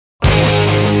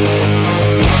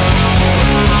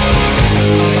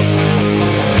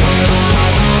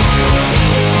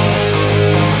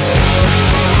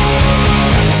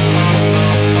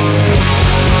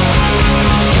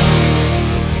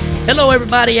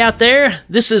everybody out there.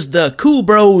 This is the Cool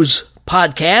Bros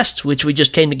podcast, which we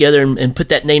just came together and put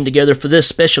that name together for this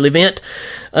special event.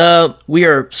 We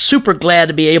are super glad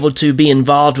to be able to be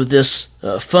involved with this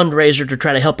fundraiser to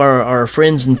try to help our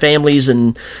friends and families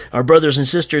and our brothers and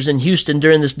sisters in Houston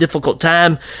during this difficult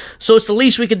time. So it's the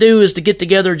least we could do is to get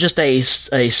together just a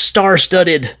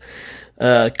star-studded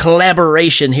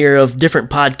collaboration here of different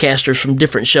podcasters from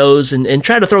different shows and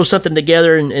try to throw something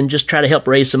together and just try to help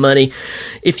raise some money.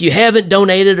 If you haven't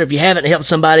donated or if you haven't helped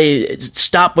somebody,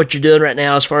 stop what you're doing right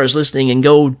now as far as listening and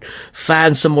go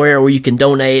find somewhere where you can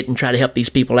donate and try to help these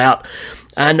people out.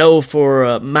 I know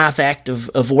for my fact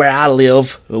of where I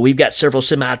live, we've got several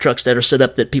semi-trucks that are set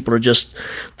up that people are just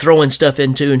throwing stuff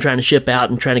into and trying to ship out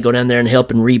and trying to go down there and help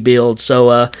and rebuild.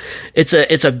 So it's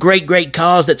a great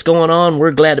cause that's going on.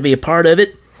 We're glad to be a part of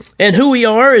it. And who we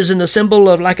are is an assemble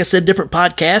of, like I said, different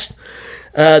podcasts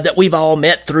that we've all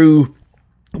met through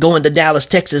going to Dallas,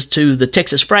 Texas to the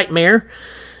Texas Frightmare.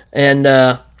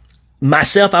 And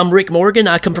myself, I'm Rick Morgan.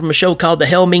 I come from a show called the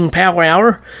Hell-Ming Power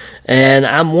Hour, and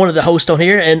I'm one of the hosts on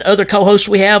here. And other co-hosts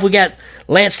we got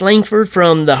Lance Langford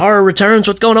from The Horror Returns.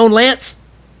 What's going on, Lance?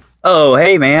 Oh,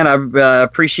 hey, man. I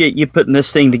appreciate you putting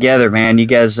this thing together, man. You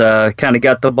guys kind of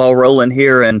got the ball rolling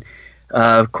here, and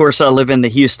of course, I live in the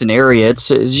Houston area. It's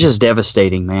just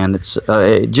devastating, man. It's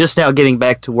just now getting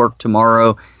back to work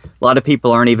tomorrow. A lot of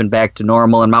people aren't even back to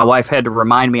normal, and my wife had to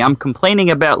remind me I'm complaining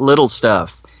about little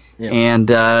stuff. Yeah. And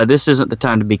this isn't the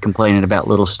time to be complaining about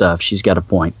little stuff. She's got a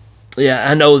point. Yeah,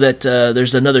 I know that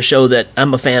there's another show that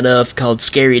I'm a fan of called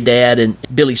Scary Dad, and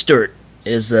Billy Stewart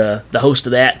is the host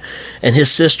of that. And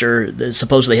his sister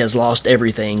supposedly has lost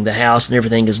everything. The house and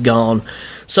everything is gone.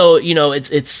 So, you know,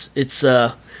 it's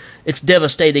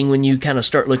devastating when you kind of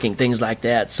start looking at things like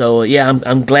that. So, yeah,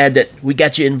 I'm glad that we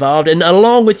got you involved. And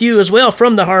along with you as well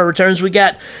from The Horror Returns, we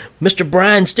got Mr.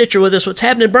 Brian Stitcher with us. What's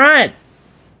happening, Brian?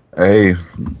 Hey,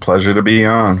 pleasure to be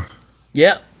on.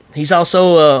 Yeah, he's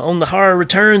also on The Horror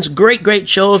Returns. Great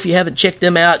show. If you haven't checked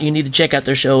them out, you need to check out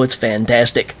their show. It's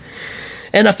fantastic.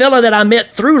 And a fella that I met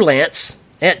through Lance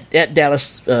at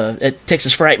Dallas, at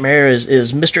Texas Frightmare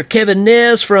is Mr. Kevin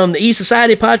Nez from the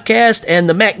E-Society podcast and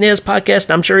the Mac Nez podcast.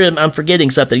 I'm sure I'm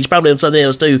forgetting something. He's probably on something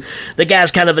else too. The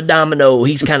guy's kind of a domino.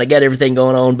 He's kind of got everything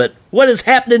going on. But what is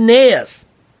happening, Nez?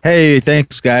 Hey,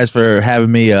 thanks, guys, for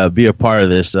having me be a part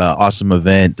of this awesome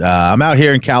event. I'm out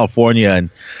here in California and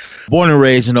born and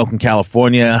raised in Oakland,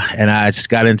 California, and I just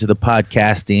got into the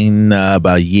podcasting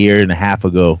about a year and a half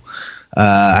ago.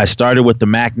 I started with the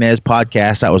Mac Nez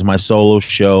podcast. That was my solo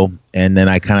show, and then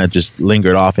I kind of just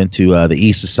lingered off into the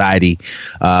E-Society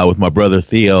with my brother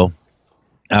Theo.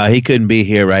 He couldn't be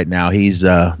here right now. He's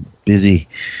busy.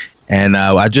 And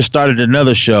I just started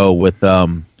another show with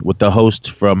the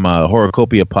host from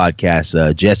Horrorcopia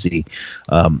podcast, Jesse.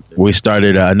 We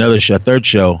started another show, third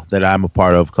show that I'm a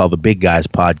part of called the Big Guys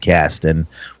Podcast, and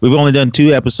we've only done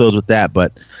 2 episodes with that,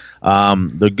 but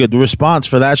the response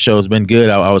for that show has been good.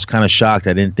 I was kind of shocked.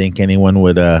 I didn't think anyone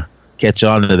would catch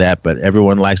on to that, but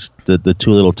everyone likes the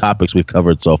 2 little topics we've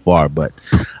covered so far. But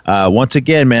once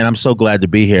again, man, I'm so glad to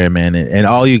be here, man. And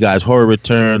all you guys, Horror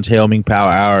Returns, Hell-Ming Power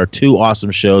Hour, 2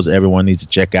 awesome shows everyone needs to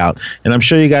check out. And I'm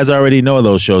sure you guys already know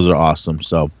those shows are awesome.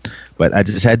 So, but I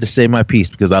just had to say my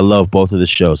piece because I love both of the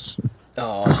shows.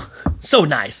 Oh, so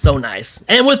nice.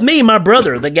 And with me, my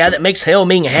brother, the guy that makes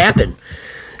Hell-Ming happen,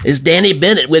 is Danny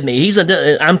Bennett with me.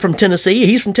 I'm from Tennessee.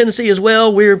 He's from Tennessee as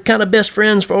well. We're kind of best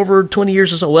friends for over 20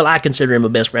 years or so. Well, I consider him a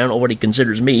best friend. I don't know what he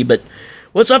considers me, but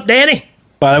what's up, Danny?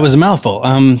 Well, that was a mouthful.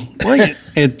 Well,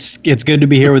 it's good to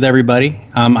be here with everybody.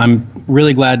 I'm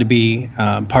really glad to be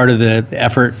part of the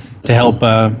effort to help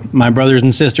my brothers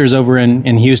and sisters over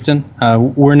in Houston.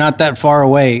 We're not that far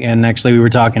away, and actually we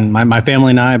were talking, my family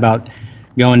and I, about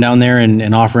going down there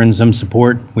and offering some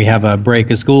support. We have a break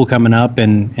of school coming up,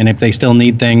 and if they still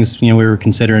need things, we were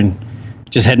considering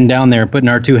just heading down there, putting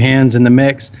our 2 hands in the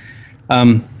mix.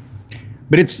 But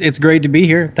it's great to be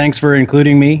here. Thanks for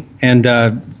including me, and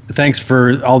thanks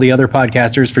for all the other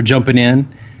podcasters for jumping in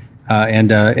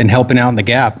and helping out in the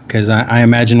gap, because I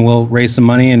imagine we'll raise some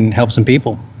money and help some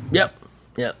people.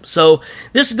 Yep. So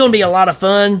this is going to be a lot of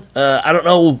fun. I don't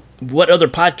know what other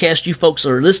podcast you folks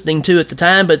are listening to at the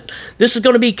time, but this is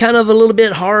going to be kind of a little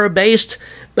bit horror-based,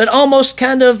 but almost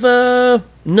kind of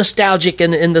nostalgic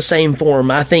in the same form.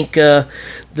 I think the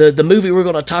movie we're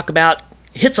going to talk about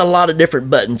hits a lot of different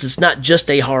buttons. It's not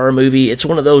just a horror movie. It's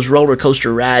one of those roller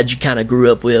coaster rides you kind of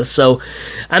grew up with. So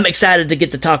I'm excited to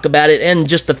get to talk about it, and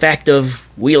just the fact of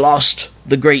we lost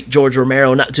the great George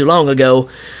Romero not too long ago.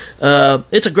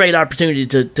 It's a great opportunity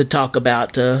to talk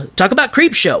about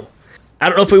Creepshow. I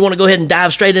don't know if we want to go ahead and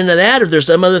dive straight into that, or if there's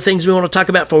some other things we want to talk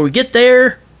about before we get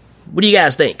there. What do you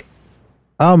guys think?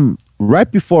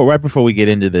 Right before we get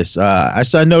into this,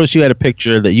 I noticed you had a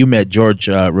picture that you met George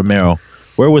Romero.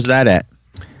 Where was that at?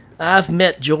 I've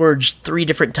met George 3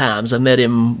 different times. I met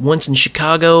him once in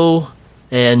Chicago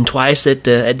and twice at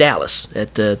Dallas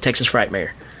at Texas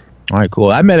Frightmare. All right,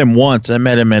 cool. I met him once. I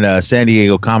met him at San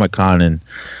Diego Comic-Con, and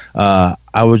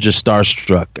I was just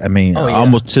starstruck. I mean,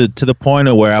 almost to the point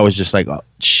of where I was just like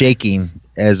shaking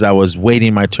as I was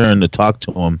waiting my turn to talk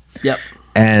to him. Yep.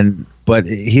 But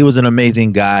he was an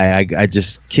amazing guy. I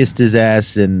just kissed his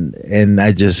ass, and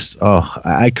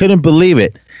I couldn't believe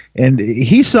it. And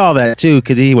he saw that too,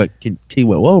 because he went,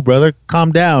 whoa, brother,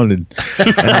 calm down. And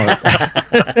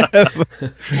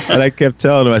I kept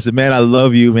telling him, I said, man, I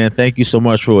love you, man. Thank you so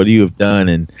much for what you have done.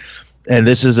 And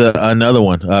this is another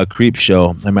one, Creep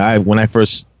Show. I mean, when I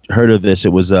first heard of this,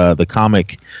 it was the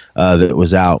comic that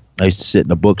was out. I used to sit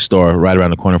in a bookstore right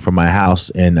around the corner from my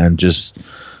house and just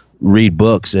read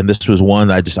books. And this was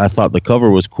one I thought the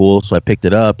cover was cool, so I picked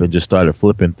it up and just started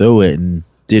flipping through it, and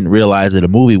didn't realize that a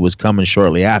movie was coming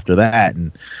shortly after that.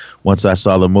 And once I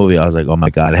saw the movie, I was like, oh my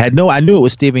God. I knew it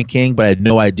was Stephen King, but I had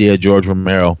no idea George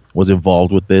Romero was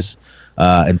involved with this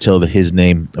until his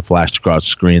name flashed across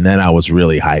the screen. Then I was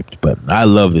really hyped, but I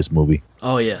love this movie.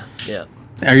 Oh yeah. Yeah.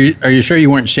 Are you sure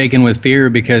you weren't shaken with fear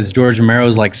because George Romero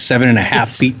is like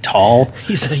 7.5 feet tall?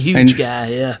 He's a huge guy.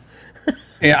 Yeah.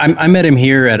 Yeah, I met him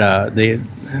here at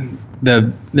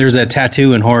there's a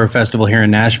tattoo and horror festival here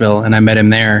in Nashville, and I met him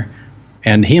there.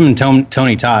 And him and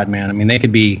Tony Todd, man, I mean, they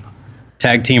could be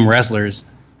tag team wrestlers,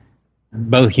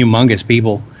 both humongous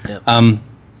people. Yep.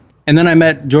 And then I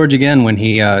met George again when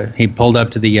he pulled up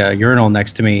to the urinal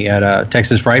next to me at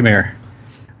Texas Frightmare.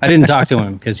 I didn't talk to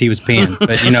him because he was peeing,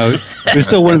 but it was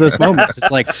still one of those moments.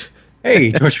 It's like, hey,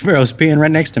 George Romero's peeing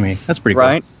right next to me. That's pretty cool.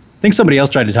 Right. I think somebody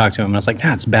else tried to talk to him, and I was like,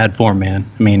 it's bad form, man.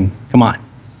 I mean, come on.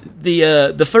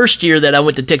 The first year that I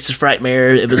went to Texas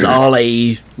Frightmare, it was all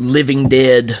a Living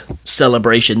Dead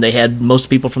celebration. They had most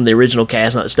people from the original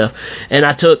cast and all that stuff. And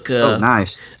I took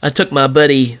nice. I took my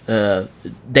buddy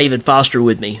David Foster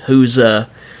with me, who's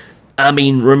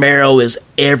Romero is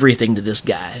everything to this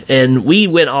guy. And we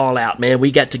went all out, man. We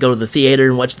got to go to the theater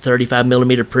and watch the 35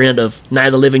 millimeter print of Night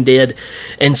of the Living Dead.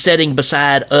 And sitting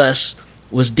beside us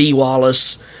was Dee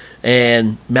Wallace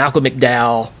and Malcolm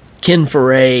McDowell, Ken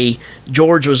Foray.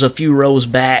 George was a few rows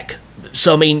back.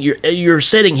 So, I mean, you're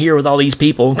sitting here with all these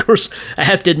people. Of course, I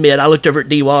have to admit, I looked over at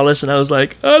Dee Wallace and I was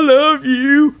like, I love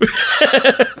you.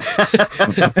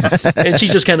 And she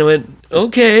just kind of went,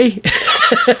 okay.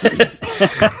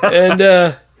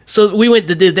 And so we went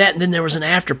to do that, and then there was an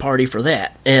after party for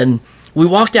that. And we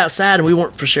walked outside, and we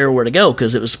weren't for sure where to go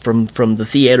because it was from the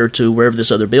theater to wherever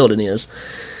this other building is.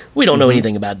 We don't know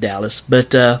anything about Dallas,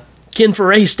 but Ken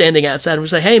Foray's standing outside, and we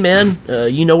say, hey, man,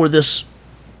 you know where this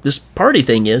party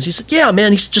thing is? He said, yeah,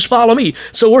 man. He said, just follow me.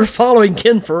 So we're following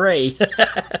Ken Foray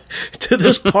to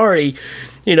this party,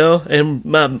 and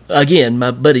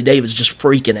my buddy David's just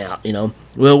freaking out,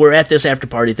 Well, we're at this after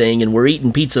party thing, and we're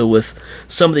eating pizza with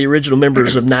some of the original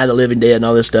members of Night of the Living Dead and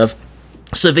all this stuff.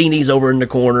 Savini's over in the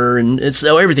corner, and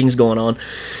so everything's going on.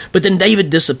 But then David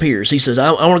disappears. He says,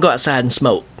 I want to go outside and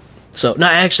smoke. So, no,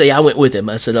 actually, I went with him.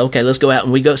 I said, okay, let's go out.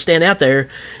 And we go stand out there,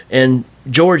 and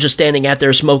George is standing out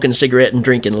there smoking a cigarette and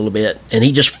drinking a little bit. And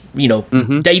he just,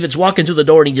 David's walking through the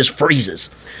door, and he just freezes.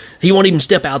 He won't even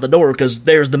step out the door because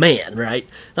there's the man, right?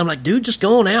 And I'm like, dude, just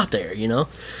go on out there,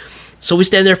 So we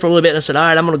stand there for a little bit, and I said, all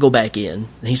right, I'm going to go back in.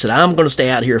 And he said, I'm going to stay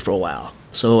out here for a while.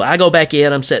 So I go back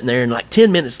in, I'm sitting there, and like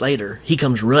 10 minutes later, he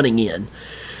comes running in,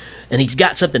 and he's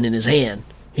got something in his hand.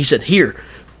 He said, here,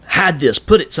 hide this,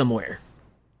 put it somewhere.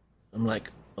 I'm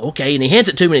like, okay, and he hands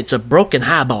it to me, and it's a broken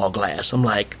highball glass. I'm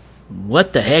like,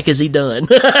 what the heck has he done?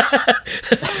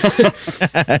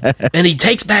 And he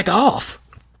takes back off,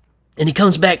 and he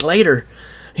comes back later.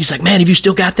 He's like, man, have you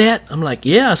still got that? I'm like,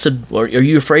 yeah. I said, well, are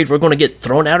you afraid we're going to get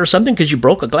thrown out or something because you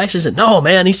broke a glass? He said, no,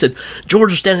 man. He said,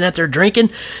 George was standing out there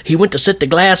drinking. He went to set the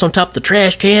glass on top of the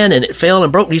trash can, and it fell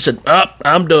and broke. And he said,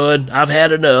 I'm done. I've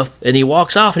had enough. And he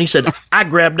walks off, and he said, I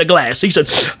grabbed the glass. He said,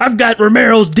 I've got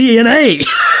Romero's DNA.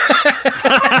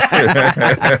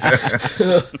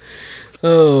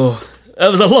 Oh, that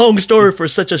was a long story for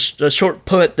such a short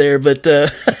punt there, but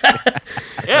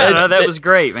that was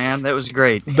great, man. That was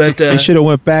great. But he should have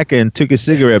went back and took a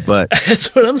cigarette butt.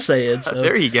 That's what I'm saying. So.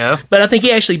 There you go. But I think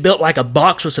he actually built like a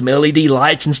box with some LED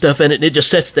lights and stuff in it, and it just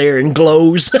sits there and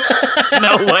glows.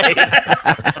 No way.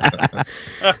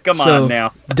 Come on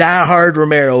now. Die-hard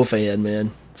Romero fan,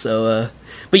 man. So,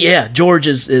 but yeah, George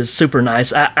is super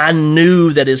nice. I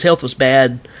knew that his health was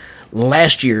bad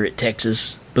last year at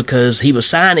Texas because he was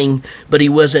signing, but he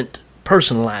wasn't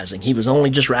personalizing. He was only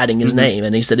just writing his name,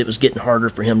 and he said it was getting harder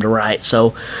for him to write.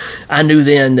 So I knew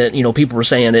then that, people were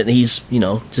saying it, and he's,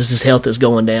 just his health is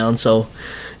going down. So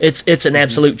it's an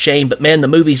absolute shame. But man, the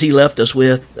movies he left us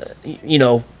with,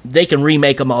 they can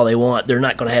remake them all they want. They're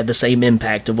not going to have the same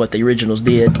impact of what the originals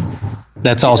did.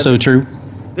 That's also true.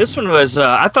 This one was.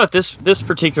 I thought this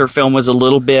particular film was a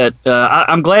little bit.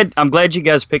 I'm glad you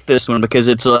guys picked this one, because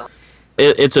it's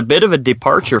a bit of a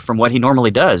departure from what he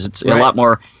normally does. It's a lot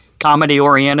more comedy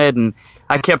oriented, and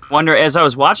I kept wondering as I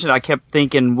was watching it. I kept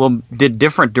thinking, well, did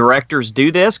different directors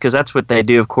do this? Because that's what they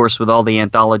do, of course, with all the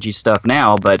anthology stuff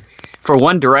now. But for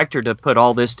one director to put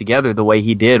all this together the way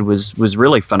he did was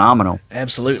really phenomenal.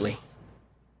 Absolutely.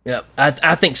 Yeah,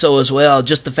 I think so as well.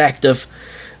 Just the fact of,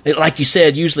 like you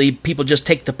said, usually people just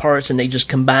take the parts and they just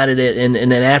combine it in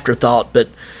an afterthought. But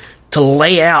to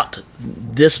lay out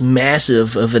this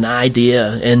massive of an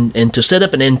idea and to set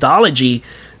up an anthology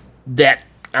that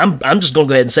I'm just going to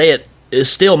go ahead and say it, is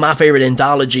still my favorite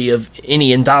anthology of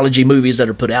any anthology movies that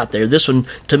are put out there. This one,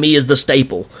 to me, is the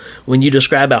staple. When you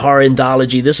describe a horror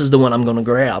anthology, this is the one I'm going to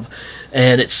grab.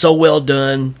 And it's so well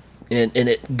done, and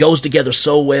it goes together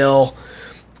so well.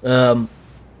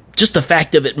 Just the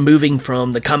fact of it moving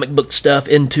from the comic book stuff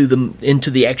into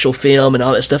the actual film and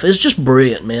all that stuff is just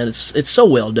brilliant, man. It's so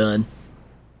well done.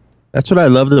 That's what I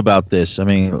loved about this. I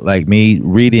mean, like me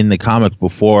reading the comics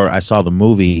before I saw the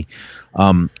movie,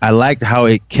 I liked how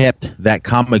it kept that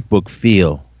comic book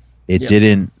feel. It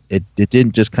didn't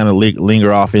just kind of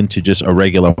linger off into just a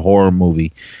regular horror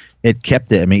movie. It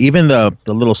kept it. I mean, even the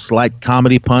little slight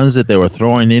comedy puns that they were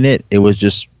throwing in it, it was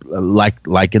just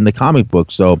like in the comic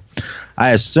book. So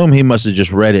I assume he must have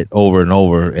just read it over and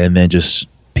over and then just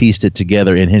pieced it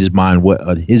together in his mind,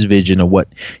 what his vision of what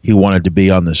he wanted to be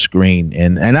on the screen.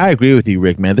 And I agree with you,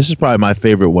 Rick, man. This is probably my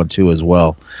favorite one too as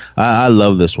well. I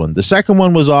love this one. The second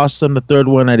one was awesome. The third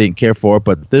one I didn't care for,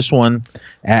 but this one,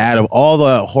 out of all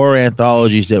the horror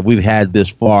anthologies that we've had this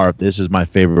far, this is my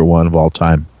favorite one of all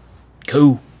time.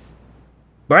 Cool.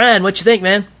 Brian, what you think,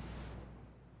 man?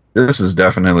 This is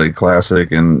definitely a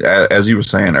classic, and as you were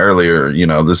saying earlier,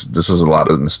 this is a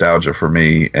lot of nostalgia for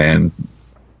me, and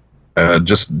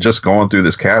just going through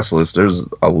this cast list, there's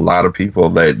a lot of people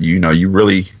that you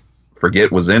really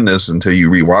forget was in this until you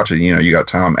rewatch it. You got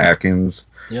Tom Atkins,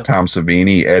 Tom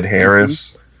Savini, Ed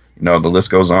Harris. The list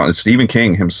goes on. It's Stephen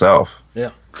King himself.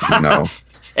 Yeah.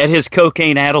 At his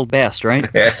cocaine-addled best, right?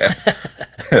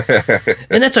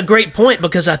 And that's a great point,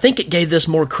 because I think it gave this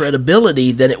more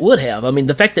credibility than it would have. I mean,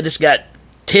 the fact that it's got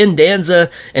Tim Danza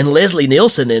and Leslie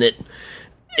Nielsen in it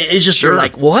is just you're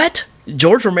like, what?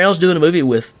 George Romero's doing a movie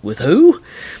with who?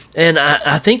 And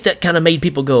I think that kind of made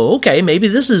people go, okay, maybe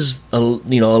this is a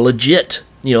legit,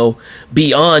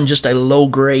 beyond just a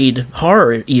low-grade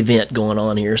horror event going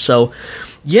on here. So,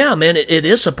 yeah, man, it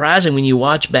is surprising when you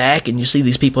watch back and you see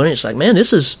these people in it. It's like, man,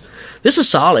 this is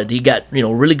solid. He got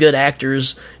really good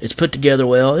actors. It's put together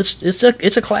well. It's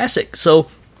a classic. So,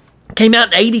 came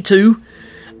out in '82.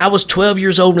 I was 12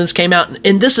 years old when this came out,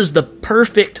 and this is the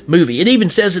perfect movie. It even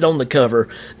says it on the cover: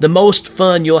 the most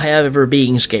fun you'll have ever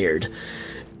being scared.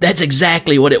 That's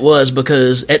exactly what it was,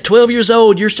 because at 12 years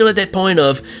old, you're still at that point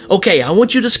of, okay, I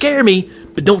want you to scare me,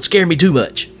 but don't scare me too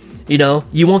much.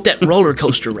 You want that roller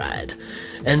coaster ride.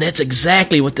 And that's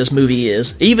exactly what this movie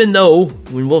is. Even though,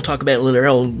 when we'll talk about it later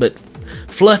on, but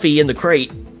Fluffy in the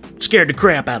crate scared the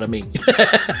crap out of me.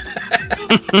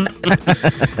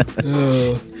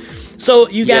 So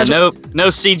you guys... no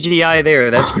CGI there,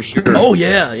 that's for sure. Oh,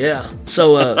 yeah.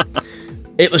 So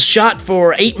it was shot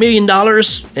for $8 million,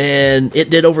 and it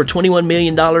did over $21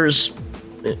 million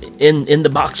in the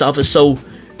box office. So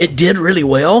it did really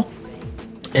well.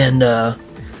 And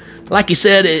like you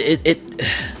said, it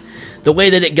the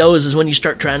way that it goes is when you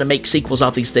start trying to make sequels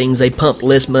off these things, they pump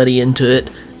less money into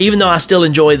it. Even though I still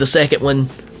enjoy the second one,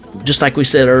 just like we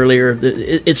said earlier,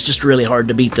 it's just really hard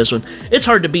to beat this one. It's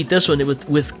hard to beat this one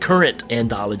with current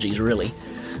anthologies, really.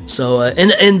 So,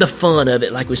 and the fun of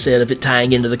it, like we said, of it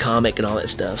tying into the comic and all that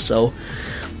stuff. So,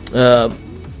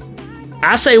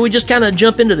 I say we just kind of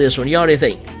jump into this one. Y'all, what do you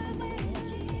think?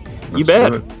 You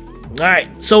bet. All right,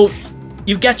 so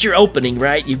you've got your opening,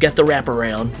 right? You've got the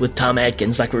wraparound with Tom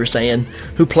Atkins, like we were saying,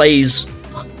 who plays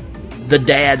the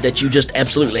dad that you just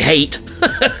absolutely hate.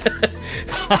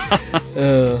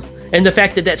 And the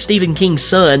fact that Stephen King's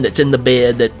son that's in the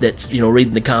bed that's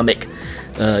reading the comic,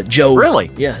 Joe. Really?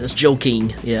 Yeah, that's Joe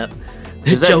King. Yeah.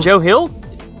 Is that Joe Hill?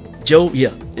 Joe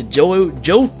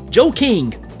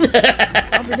King.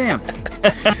 I'll be damned.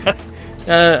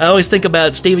 I always think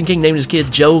about Stephen King naming his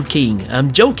kid Joe King.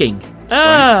 I'm joking.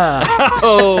 Ah.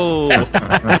 Oh.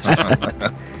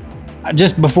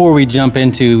 just before we jump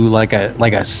into like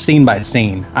a scene by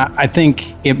scene, I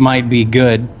think it might be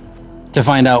good to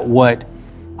find out what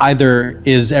either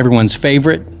is everyone's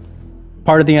favorite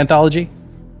part of the anthology,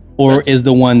 or is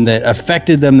the one that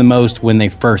affected them the most when they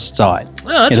first saw it.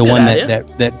 Well, that's the a good one idea.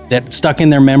 that stuck in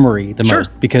their memory the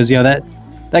most, because that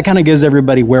kind of gives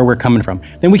everybody where we're coming from.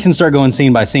 Then we can start going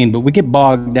scene by scene, but we get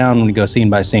bogged down when we go scene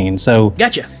by scene. So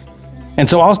Gotcha. And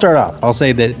so I'll start off. I'll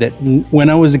say that when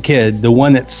I was a kid, the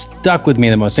one that stuck with me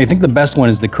the most, I think the best one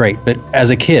is The Crate, but as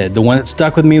a kid, the one that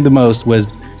stuck with me the most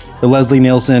was the Leslie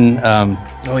Nielsen.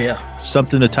 Oh, yeah.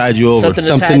 Something that tied you over.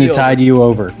 Something that tied you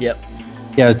over. Yep.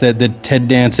 Yeah, it's the Ted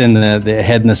Danson, the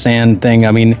head in the sand thing.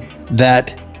 I mean,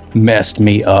 that messed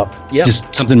me up. Yep.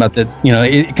 Just something about that,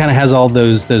 it kind of has all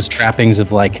those trappings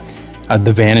of like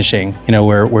The Vanishing,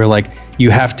 where like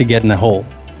you have to get in the hole.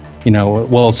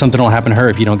 Well, something will happen to her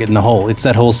if you don't get in the hole. It's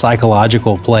that whole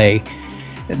psychological play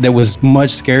that was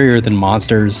much scarier than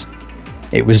monsters.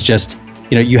 It was just,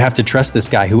 you have to trust this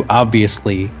guy who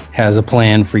obviously has a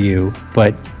plan for you,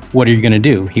 but what are you going to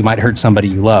do? He might hurt somebody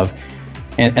you love.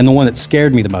 And the one that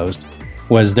scared me the most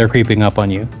was they're creeping up on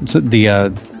you. So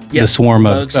the swarm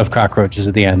of cockroaches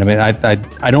at the end. I mean,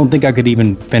 I don't think I could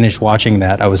even finish watching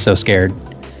that. I was so scared.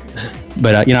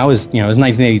 But, it was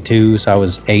 1982, so I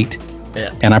was 8. Yeah.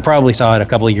 And I probably saw it a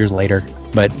couple of years later,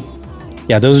 but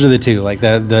yeah, those are the two, like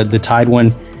the Tide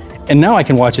one. And now I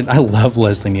can watch it. I love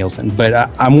Leslie Nielsen, but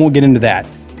I won't get into that.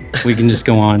 We can just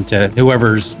go on to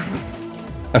whoever's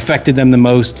affected them the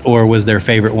most or was their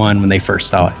favorite one when they first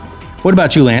saw it. What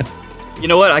about you, Lance? You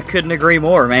know what? I couldn't agree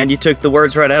more, man. You took the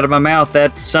words right out of my mouth.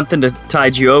 That Something That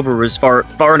Tied You Over was far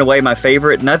and away my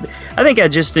favorite. And I think I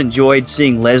just enjoyed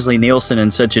seeing Leslie Nielsen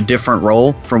in such a different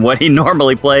role from what he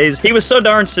normally plays. He was so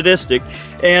darn sadistic.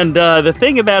 And the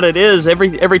thing about it is,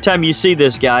 every time you see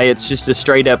this guy, it's just a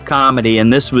straight up comedy.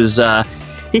 And this was,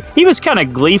 he was kind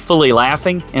of gleefully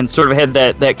laughing and sort of had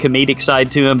that comedic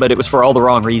side to him, but it was for all the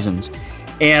wrong reasons.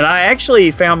 And I actually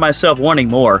found myself wanting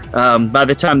more. By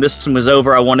the time this one was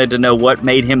over, I wanted to know what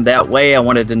made him that way. I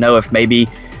wanted to know if maybe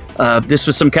this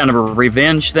was some kind of a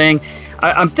revenge thing.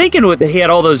 I'm thinking he had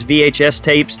all those VHS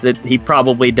tapes that he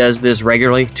probably does this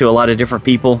regularly to a lot of different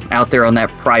people out there on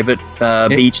that private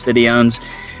beach that he owns.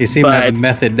 He seemed to have the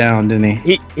method down, didn't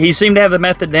he? He seemed to have the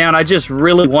method down. I just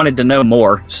really wanted to know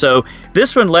more. So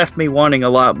this one left me wanting a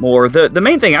lot more. The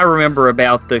main thing I remember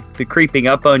about the creeping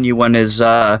up on you one is...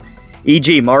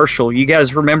 E.G. Marshall. You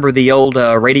guys remember the old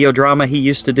radio drama he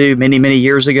used to do many, many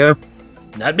years ago?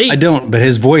 Not me. I don't, but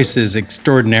his voice is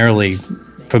extraordinarily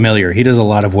familiar. He does a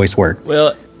lot of voice work.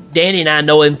 Well, Danny and I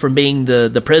know him from being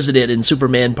the president in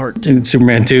Superman Part 2.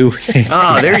 Superman 2.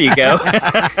 Oh, there you go.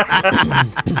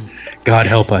 God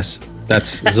help us.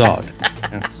 That's Zod.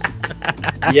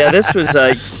 Yeah, this was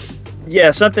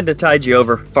Something That Tied You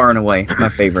Over, far and away my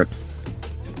favorite.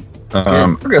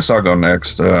 I guess I'll go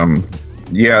next.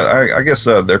 I guess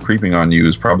They're Creeping on You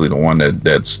is probably the one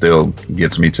that still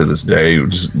gets me to this day.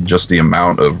 Just the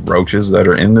amount of roaches that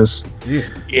are in this.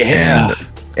 Yeah.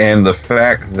 And the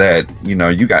fact that, you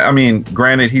got, I mean,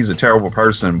 granted, he's a terrible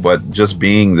person, but just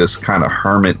being this kind of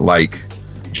hermit-like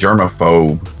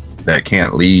germaphobe that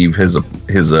can't leave his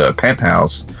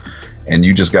penthouse, and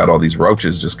you just got all these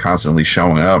roaches just constantly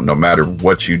showing up no matter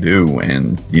what you do.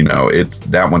 And,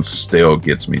 that one still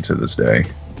gets me to this day.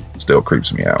 Still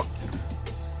creeps me out.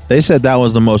 They said that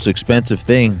was the most expensive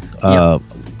thing,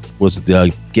 was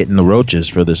getting the roaches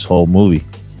for this whole movie.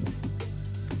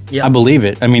 Yeah, I believe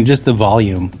it. I mean, just the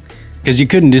volume. Because you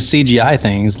couldn't just CGI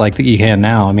things like that you can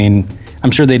now. I mean,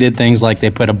 I'm sure they did things like they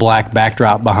put a black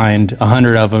backdrop behind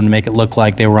 100 of them to make it look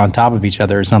like they were on top of each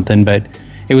other or something, but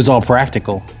it was all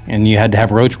practical, and you had to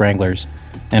have roach wranglers.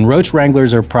 And roach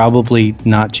wranglers are probably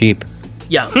not cheap.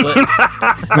 Yeah, but,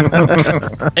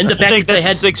 and the fact that they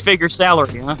had a six-figure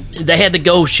salary, huh? They had to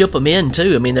go ship them in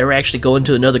too. I mean, they were actually going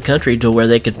to another country to where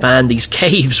they could find these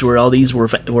caves where all these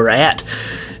were at.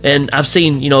 And I've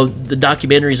seen, the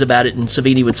documentaries about it, and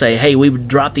Savini would say, "Hey, we would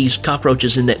drop these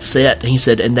cockroaches in that set," and he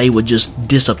said, and they would just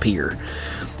disappear.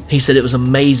 He said it was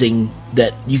amazing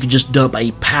that you could just dump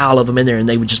a pile of them in there and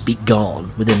they would just be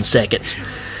gone within seconds.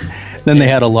 Then they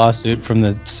had a lawsuit from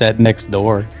the set next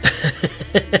door.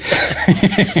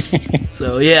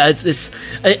 So yeah, it's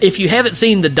if you haven't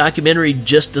seen the documentary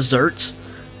Just Desserts,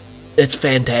 it's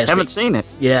fantastic. Haven't seen it.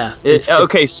 Yeah.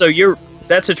 Okay, so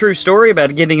that's a true story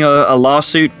about getting a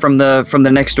lawsuit from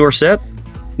the next door set?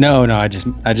 No, I just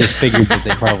figured that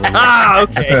they probably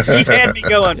would. Okay. You had me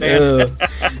going, man.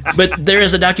 But there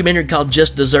is a documentary called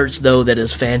Just Desserts, though, that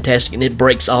is fantastic, and it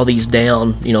breaks all these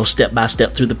down, step by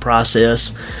step through the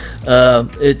process.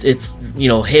 It's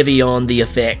heavy on the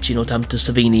effects, Tom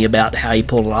Savini about how he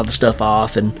pulled a lot of the stuff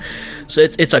off, and so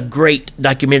it's a great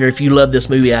documentary. If you love this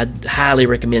movie, I'd highly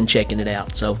recommend checking it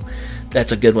out. So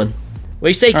that's a good one. What do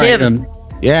you say, Kevin?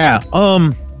 Yeah.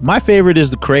 My favorite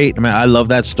is The Crate. I mean, I love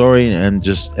that story and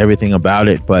just everything about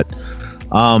it. But,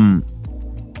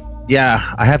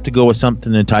 yeah, I have to go with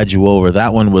Something That Tied You Over.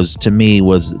 That one was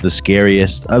the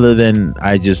scariest. Other than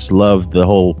I just love the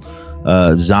whole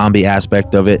zombie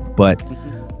aspect of it. But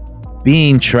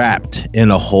being trapped in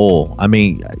a hole. I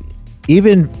mean,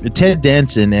 even Ted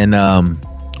Danson and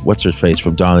what's her face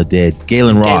from Dawn of the Dead,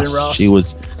 Galen Ross.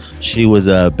 She was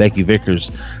Becky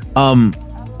Vickers.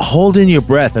 Holding your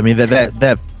breath. I mean,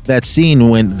 that scene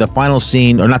when the final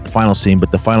scene, or not the final scene,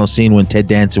 but the final scene when Ted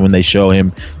Danson, when they show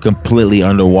him completely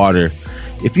underwater.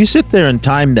 If you sit there and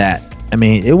time that, I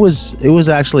mean, it was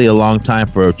actually a long time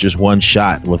for just one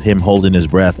shot with him holding his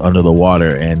breath under the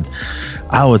water, and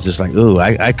I was just like, ooh,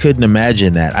 I couldn't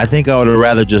imagine that. I think I would have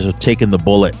rather just have taken the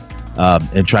bullet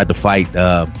and tried to fight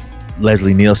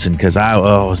Leslie Nielsen, because I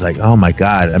was like, oh my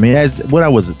god. I mean, I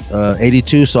was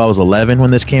 82, so I was 11 when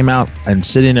this came out, and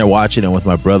sitting there watching it with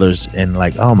my brothers, and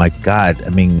like, oh my god. I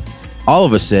mean, all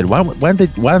of us said, why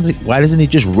doesn't he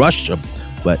just rush him?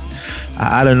 But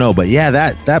I don't know. But yeah,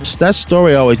 that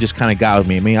story always just kind of got with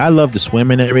me. I mean, I love to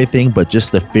swim and everything, but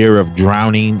just the fear of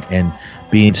drowning and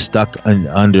being stuck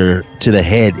under to the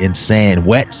head in sand,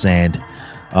 wet sand.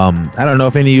 I don't know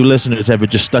if any of you listeners ever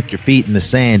just stuck your feet in the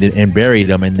sand and buried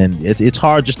them, and then it's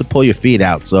hard just to pull your feet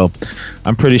out. So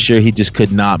I'm pretty sure he just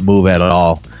could not move at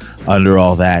all under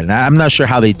all that. And I'm not sure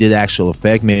how they did actual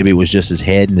effect. Maybe it was just his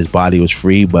head and his body was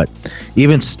free. But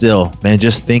even still, man,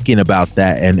 just thinking about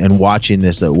that and watching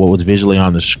this, what was visually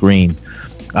on the screen,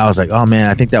 I was like, oh man,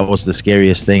 I think that was the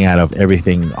scariest thing out of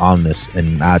everything on this.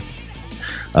 And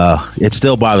it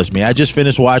still bothers me. I just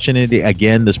finished watching it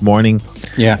again this morning.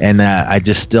 Yeah. And I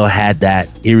just still had that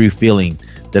eerie feeling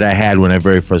that I had when I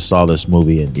very first saw this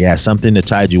movie. And yeah, Something That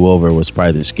Tied You Over was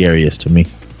probably the scariest to me.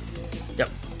 Yep.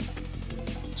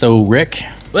 So, Rick?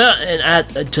 Well,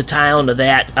 and to tie on to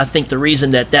that, I think the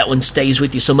reason that one stays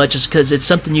with you so much is because it's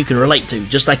something you can relate to.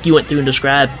 Just like you went through and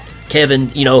described, Kevin,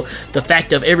 the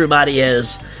fact of everybody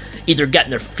has either gotten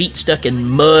their feet stuck in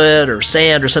mud or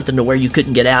sand or something to where you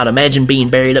couldn't get out. Imagine being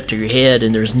buried up to your head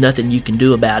and there's nothing you can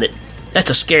do about it.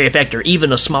 That's a scary factor.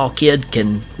 Even a small kid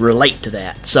can relate to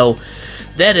that. So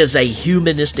that is a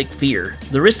humanistic fear.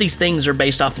 The rest of these things are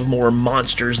based off of more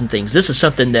monsters and things. This is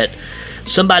something that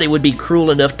somebody would be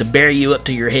cruel enough to bury you up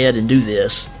to your head and do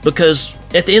this, because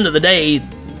at the end of the day,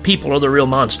 people are the real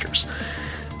monsters.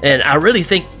 And I really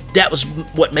think that was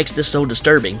what makes this so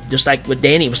disturbing. Just like what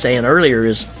Danny was saying earlier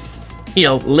is,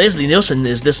 Leslie Nielsen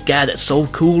is this guy that's so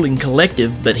cool and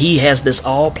collective, but he has this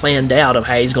all planned out of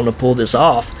how he's going to pull this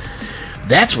off.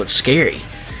 That's what's scary.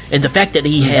 And the fact that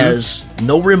he has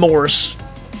no remorse,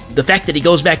 the fact that he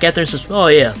goes back out there and says, oh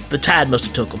yeah, the tide must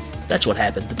have took him. That's what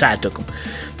happened. The tide took him.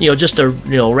 Just to,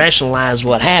 rationalize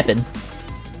what happened.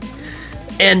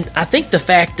 And I think the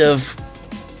fact of,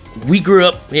 we grew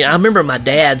up, I remember my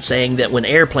dad saying that when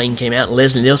Airplane came out and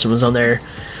Leslie Nielsen was on there,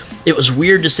 it was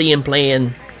weird to see him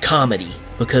playing comedy,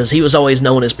 because he was always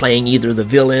known as playing either the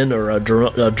villain or a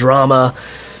drama.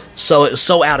 So it was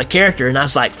so out of character. And I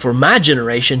was like, for my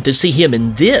generation, to see him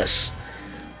in this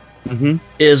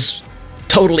is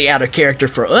totally out of character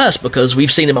for us, because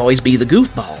we've seen him always be the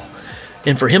goofball.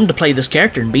 And for him to play this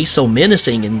character and be so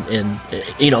menacing and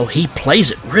he plays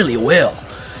it really well.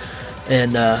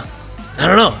 And I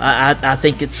don't know. I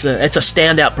think it's a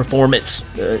standout performance.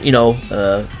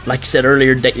 Like you said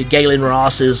earlier, Galen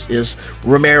Ross is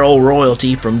Romero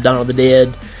royalty from Dawn of the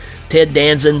Dead. Ted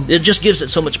Danson, it just gives it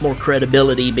so much more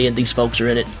credibility being these folks are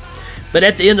in it. But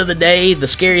at the end of the day, the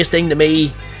scariest thing to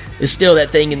me is still that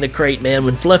thing in the crate, man.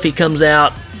 When Fluffy comes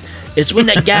out, it's when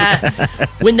that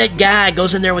guy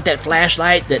goes in there with that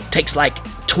flashlight that takes like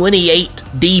 28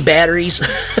 D batteries.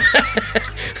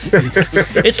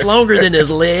 It's longer than his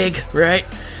leg, right?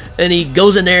 And he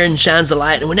goes in there and shines the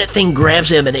light, and when that thing grabs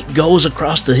him and it goes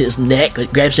across to his neck,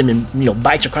 it grabs him and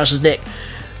bites across his neck,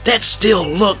 that still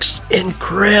looks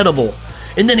incredible.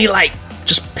 And then he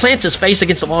just plants his face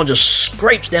against the wall and just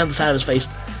scrapes down the side of his face.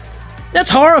 That's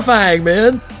horrifying,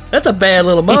 man. That's a bad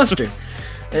little monster.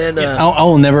 And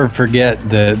I'll never forget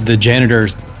the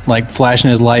janitors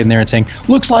flashing his light in there and saying,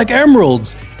 "Looks like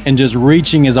emeralds," and just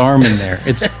reaching his arm in there.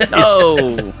 It's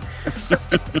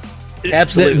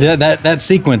Absolutely. That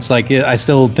sequence, like I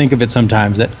still think of it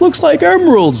sometimes. That looks like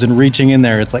emeralds, and reaching in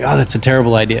there, it's like, oh, that's a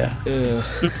terrible idea.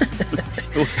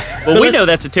 Well, we know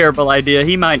that's a terrible idea.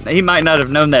 He might not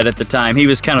have known that at the time. He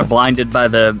was kind of blinded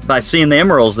by seeing the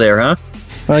emeralds there, huh?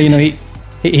 Well,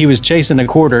 he was chasing a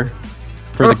quarter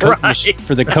for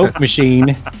the Coke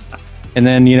machine, and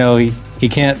then he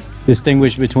can't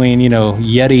distinguish between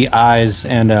Yeti eyes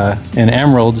and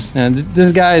emeralds, and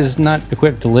this guy is not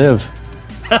equipped to live.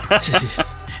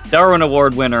 Darwin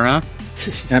Award winner, huh?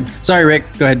 Sorry, Rick.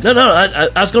 Go ahead. No. I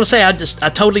was going to say I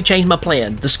totally changed my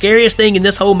plan. The scariest thing in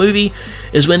this whole movie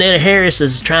is when Ed Harris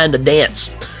is trying to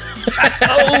dance.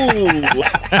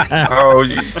 Oh,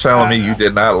 you telling me you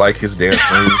did not like his dance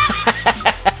moves?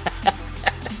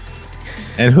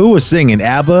 And who was singing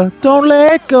ABBA? Don't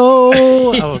let go.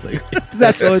 I was like,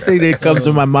 that's the only thing that comes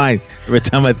to my mind every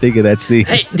time I think of that scene.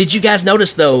 Hey, did you guys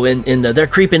notice though? In they're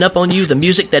creeping up on you. The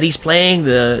music that he's playing,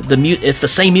 it's the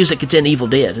same music that's in Evil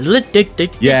Dead.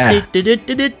 Yeah. And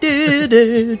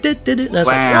I was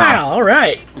like, wow, all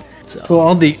right. So. Well,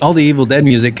 all the Evil Dead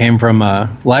music came from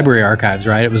library archives,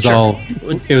 right? It was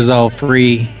all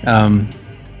free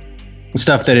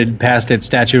stuff that had passed its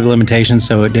statute of limitations,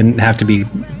 so it didn't have to be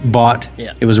bought.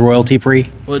 Yeah. It was royalty free.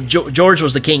 Well, George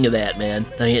was the king of that, man.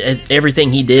 I mean,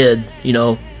 everything he did,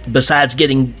 besides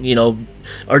getting,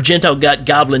 Argento got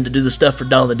Goblin to do the stuff for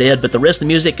Dawn of the Dead, but the rest of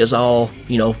the music is all,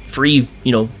 free,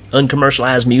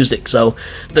 uncommercialized music. So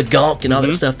the gonk and all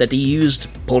that stuff that he used,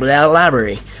 pulled it out of the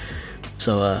library.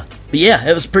 So, but yeah,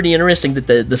 it was pretty interesting that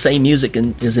the same music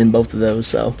is in both of those.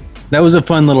 So that was a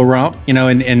fun little romp,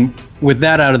 and with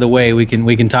that out of the way, we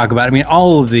can talk about. I mean,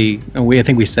 I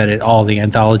think we said it. All the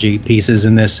anthology pieces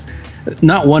in this,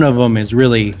 not one of them is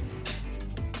really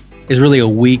a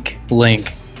weak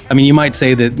link. I mean, you might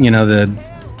say that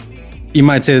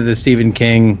the Stephen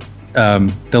King,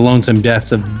 the Lonesome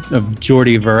Deaths of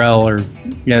Jordy Verrill, or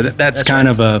that's kind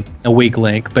of a weak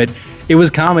link, but it was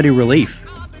comedy relief.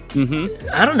 Mm-hmm.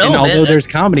 I don't know, and man. Although there's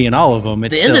comedy in all of them,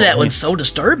 it's the end of that one's so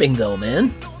disturbing, though,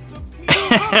 man.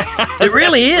 It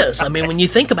really is. I mean, when you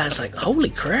think about it, it's like,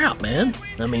 holy crap, man.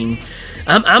 I mean,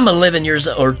 I'm 11 years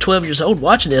or 12 years old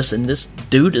watching this, and this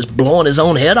dude is blowing his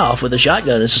own head off with a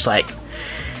shotgun. It's just like,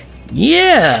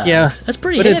 yeah, that's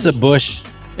pretty. But heavy.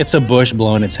 It's a bush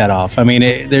blowing its head off. I mean,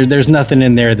 there's nothing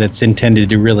in there that's intended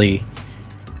to really.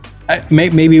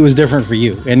 Maybe it was different for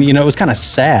you, and it was kind of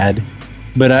sad.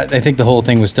 But I think the whole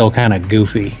thing was still kind of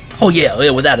goofy. Oh yeah,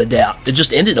 without a doubt. It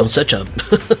just ended on such a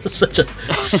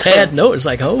sad note. It's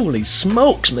like, holy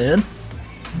smokes, man.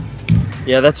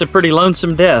 Yeah, that's a pretty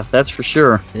lonesome death. That's for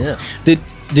sure. Yeah.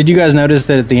 Did you guys notice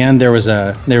that at the end there was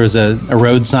a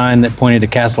road sign that pointed to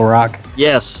Castle Rock?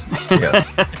 Yes. Yes.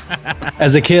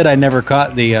 As a kid, I never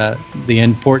caught the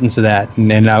importance of that, and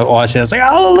then I watched it. I was like,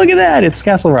 oh, look at that! It's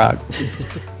Castle Rock.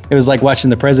 It was like watching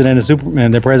the President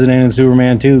and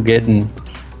Superman 2 getting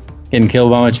killed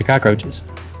by a bunch of cockroaches.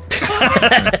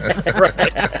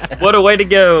 Right. What a way to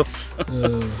go.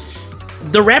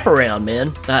 The wraparound,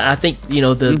 man. I think,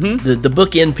 the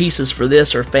bookend pieces for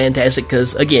this are fantastic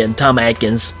because, again, Tom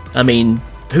Atkins. I mean,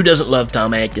 who doesn't love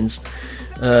Tom Atkins?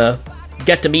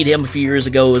 Got to meet him a few years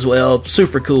ago as well.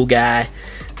 Super cool guy.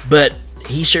 But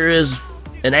he sure is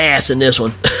an ass in this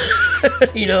one.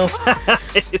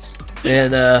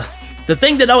 And the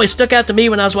thing that always stuck out to me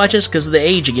when I was watching this, because of the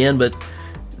age again, but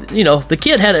the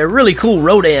kid had a really cool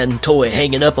Rodan toy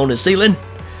hanging up on his ceiling.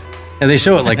 And they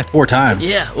show it like 4 times.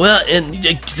 Yeah, well, and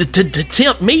to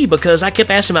tempt me, because I kept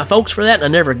asking my folks for that and I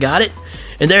never got it,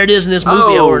 and there it is in this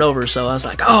movie over and over. So I was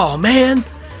like, oh man,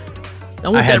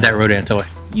 I had that Rodan toy.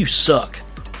 You suck.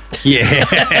 Yeah.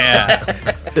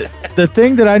 The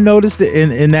thing that I noticed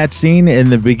in that scene, in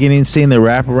the beginning scene, the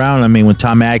wraparound, I mean, when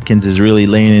Tom Atkins is really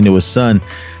laying into his son,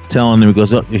 telling him, he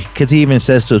goes, because he even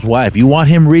says to his wife, you want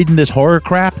him reading this horror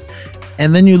crap?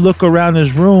 And then you look around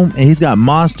his room and he's got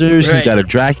monsters, right. He's got a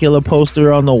Dracula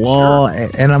poster on the wall, sure.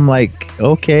 And I'm like,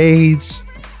 okay, he's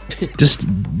just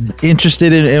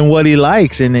interested in what he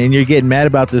likes, and you're getting mad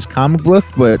about this comic book,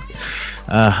 but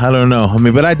I don't know. I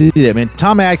mean, but I did it. I mean,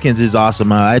 Tom Atkins is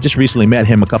awesome. I just recently met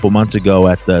him a couple months ago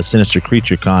at the Sinister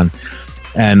Creature Con,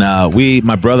 and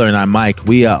my brother and I, Mike,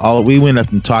 we went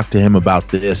up and talked to him about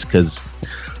this because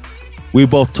we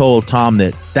both told Tom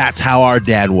that that's how our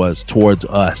dad was towards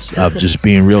us, of just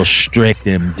being real strict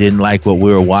and didn't like what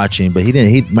we were watching. But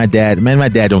my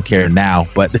dad don't care now,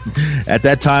 but at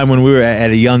that time when we were at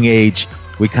a young age,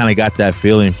 we kind of got that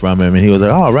feeling from him, and he was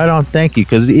like, oh, right on, thank you.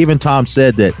 Because even Tom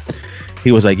said that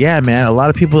he was like, yeah, man, a lot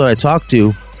of people that I talk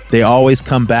to, they always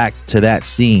come back to that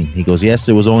scene. He goes, yes,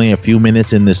 it was only a few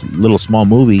minutes in this little small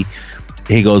movie.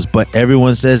 He goes, but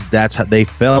everyone says that's how they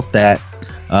felt that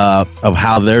of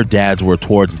how their dads were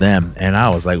towards them. And I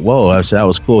was like, whoa, I said, that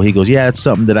was cool. He goes, yeah, it's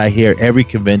something that I hear every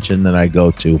convention that I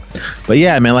go to. But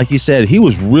yeah, man, like you said, he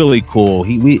was really cool.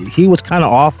 He was kind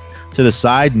of off to the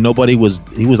side. He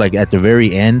was like at the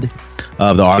very end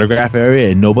of the autograph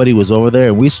area, and nobody was over there.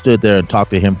 And we stood there and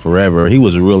talked to him forever. He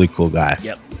was a really cool guy.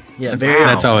 Yep. Yeah,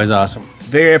 That's always awesome.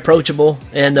 Very approachable.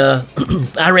 And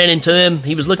I ran into him.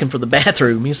 He was looking for the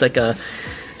bathroom. He's like,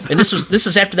 and this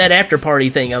is after that after party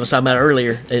thing I was talking about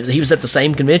earlier. He was at the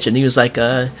same convention. He was like,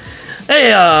 hey,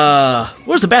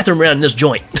 where's the bathroom around in this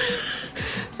joint?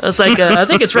 I was like, I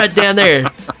think it's right down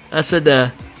there. I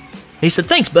said, he said,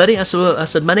 thanks, buddy. I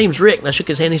said, my name's Rick. And I shook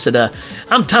his hand. He said,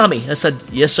 I'm Tommy. I said,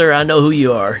 yes, sir, I know who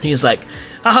you are. And he was like,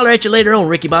 I'll holler at you later on,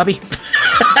 Ricky Bobby.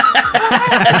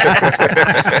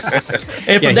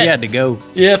 And he had to go.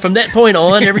 Yeah, from that point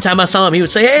on, every time I saw him, he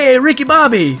would say, hey, Ricky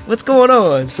Bobby, what's going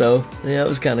on? So, yeah, it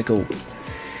was kind of cool.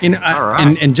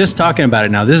 And just talking about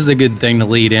it now, this is a good thing to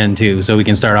lead into, so we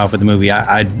can start off with the movie.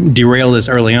 I derail this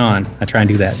early on. I try and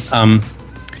do that.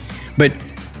 But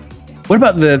what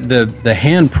about the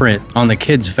handprint on the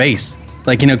kid's face?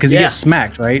 Like, because he gets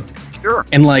smacked, right? Sure.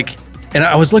 And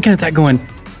I was looking at that going,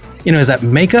 is that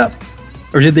makeup?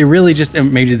 Or did they really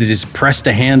maybe they just pressed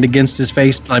a hand against his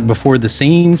face like before the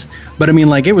scenes? But I mean,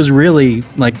 like, it was really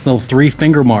like little 3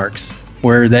 finger marks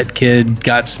where that kid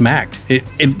got smacked.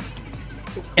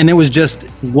 And it was just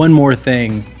one more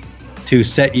thing to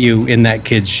set you in that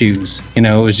kid's shoes. It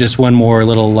was just one more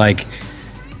little like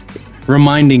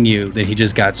reminding you that he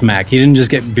just got smacked. He didn't just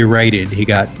get berated. He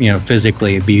got,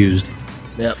 physically abused.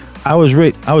 Yep. I was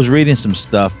reading some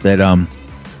stuff that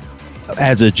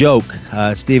as a joke,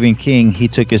 Stephen King, he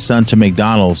took his son to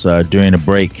McDonald's during a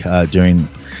break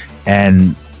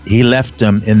and he left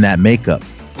him in that makeup.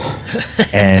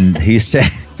 And he said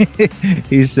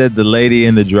the lady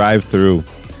in the drive-thru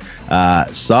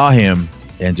saw him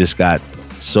and just got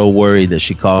so worried that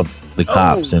she called the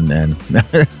cops. And then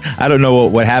I don't know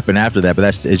what happened after that,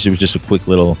 but it was just a quick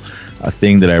little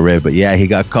thing that I read. But yeah, he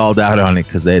got called out on it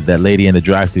because that lady in the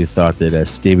drive-thru thought that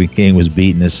Stephen King was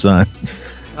beating his son.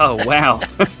 Oh, wow.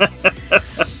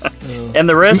 And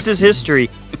the rest is history.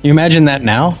 You imagine that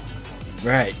now?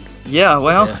 Right. Yeah,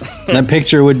 well. Yeah. That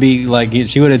picture would be like,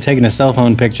 she would have taken a cell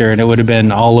phone picture and it would have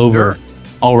been all over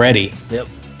already. Yep.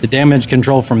 The damage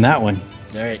control from that one.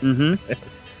 All right. Mm-hmm.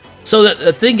 So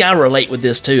the thing I relate with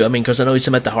this too, I mean, because I know he's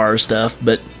talking about the horror stuff,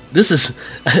 but this is,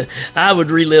 I would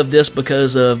relive this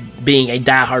because of being a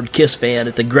diehard Kiss fan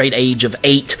at the great age of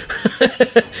 8.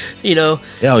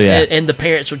 Hell yeah. And the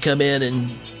parents would come in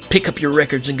and pick up your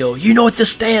records and go, you know what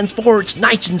this stands for? It's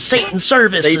Knights in Satan's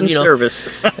Service. Satan's Service.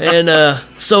 And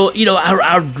so,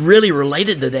 I really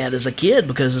related to that as a kid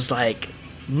because it's like,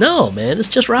 no, man, it's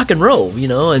just rock and roll,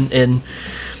 and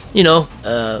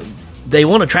they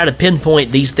want to try to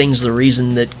pinpoint these things the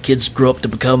reason that kids grow up to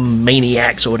become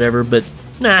maniacs or whatever, but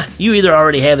nah, you either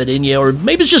already have it in you or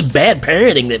maybe it's just bad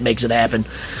parenting that makes it happen.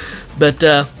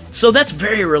 But so that's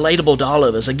very relatable to all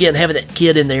of us. Again, having that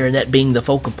kid in there and that being the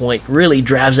focal point really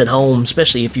drives it home,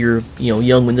 especially if you're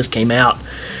young when this came out.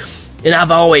 And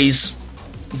I've always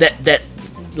that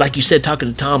like you said,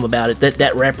 talking to Tom about it,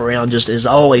 that wraparound just has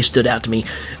always stood out to me.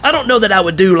 I don't know that I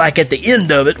would do like at the end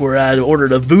of it where I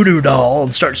ordered a voodoo doll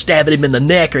and start stabbing him in the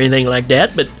neck or anything like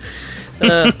that, but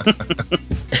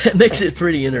it makes it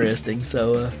pretty interesting.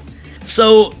 So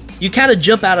you kind of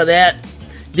jump out of that.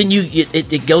 Then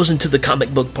it goes into the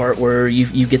comic book part where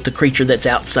you get the creature that's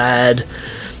outside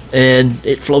and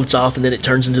it floats off and then it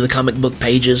turns into the comic book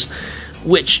pages,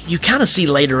 which you kind of see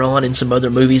later on in some other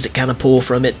movies that kind of pull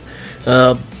from it.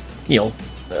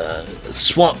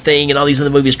 Swamp Thing and all these other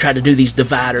movies try to do these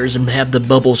dividers and have the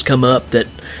bubbles come up that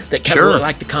kind of look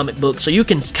like the comic book. So you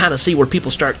can kind of see where people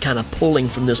start kind of pulling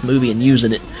from this movie and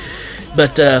using it.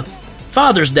 But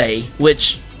Father's Day,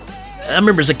 which I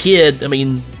remember as a kid, I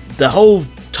mean, the whole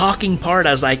talking part,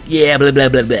 I was like, yeah, blah, blah,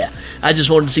 blah, blah. I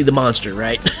just wanted to see the monster,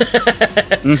 right?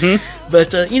 Mm-hmm.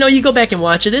 But, you go back and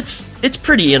watch it. It's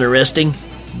pretty interesting.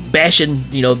 Bashing,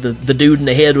 the dude in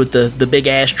the head with the big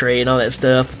ashtray and all that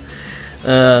stuff.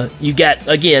 You got,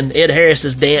 again, Ed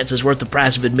Harris's dance is worth the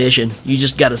price of admission. You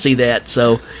just got to see that.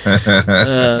 So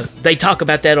they talk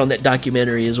about that on that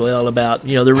documentary as well about,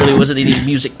 there really wasn't any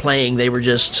music playing. They were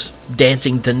just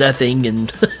dancing to nothing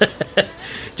and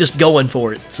just going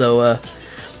for it. So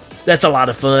that's a lot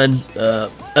of fun.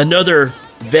 Another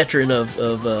veteran of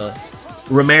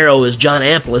Romero is John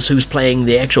Amplas, who's playing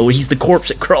he's the corpse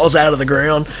that crawls out of the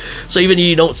ground. So even if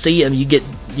you don't see him, you get,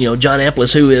 John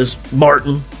Amplas, who is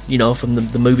Martin, from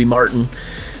the movie Martin.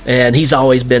 And he's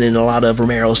always been in a lot of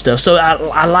Romero stuff. So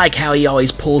I like how he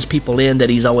always pulls people in that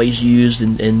he's always used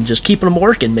and just keeping them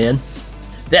working, man.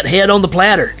 that head on the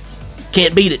platter,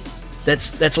 can't beat it.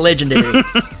 That's legendary.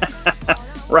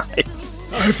 Right.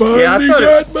 I finally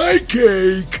got my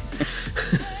cake.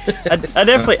 I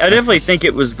definitely think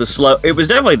it was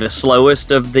definitely the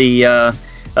slowest of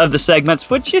the segments,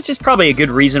 which is just probably a good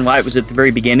reason why it was at the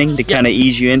very beginning to kind of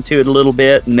ease you into it a little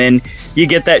bit, and then you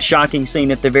get that shocking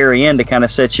scene at the very end to kind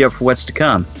of set you up for what's to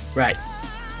come. Right.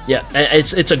 Yeah,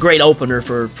 it's a great opener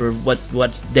for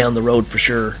what's down the road for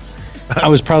sure. I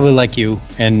was probably like you,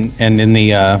 and in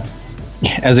the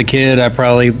as a kid, I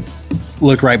probably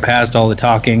looked right past all the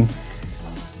talking.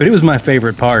 But it was my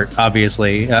favorite part,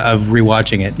 obviously, of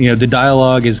rewatching it. The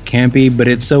dialogue is campy, but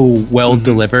it's so well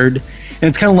delivered. And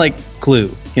it's kind of like Clue.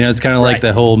 It's kind of like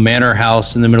the whole manor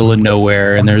house in the middle of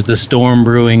nowhere, and there's the storm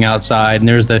brewing outside, and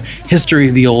there's the history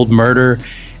of the old murder.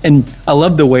 And I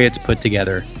love the way it's put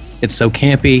together. It's so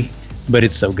campy, but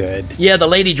it's so good. Yeah, the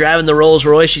lady driving the Rolls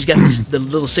Royce, she's got the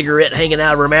little cigarette hanging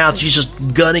out of her mouth. She's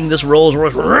just gunning this Rolls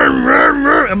Royce.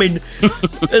 I mean,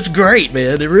 it's great,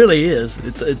 man. It really is.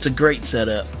 It's a great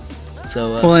setup.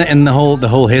 So well, and the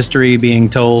whole history being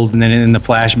told, and then in the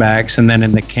flashbacks, and then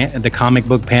in the comic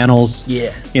book panels.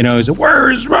 Yeah. It's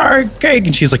where's my cake?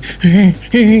 And she's like,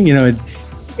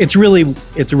 it's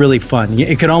really fun.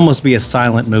 It could almost be a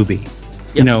silent movie.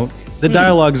 Yep. The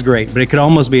dialogue's great, but it could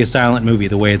almost be a silent movie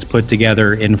the way it's put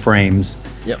together in frames.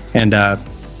 Yep. And I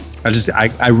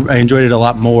enjoyed it a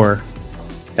lot more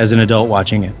as an adult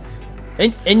watching it.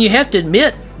 And you have to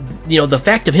admit, the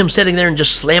fact of him sitting there and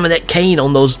just slamming that cane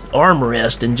on those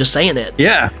armrests and just saying it.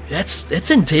 Yeah. That's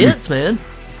intense, man.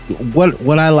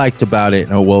 What I liked about it,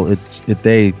 it's that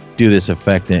they do this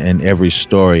effect in every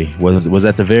story. Was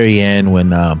at the very end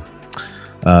when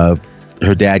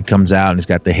her dad comes out and he's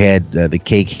got the head, the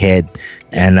cake head,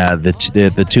 and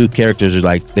the two characters are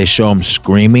like, they show him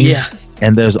screaming. Yeah.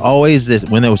 And there's always this,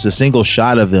 when there was a single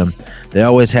shot of them, they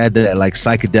always had that like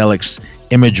psychedelics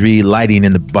imagery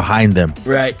lighting behind them.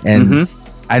 Right. And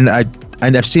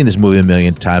I've seen this movie a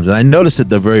million times, and I noticed it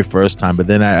the very first time, but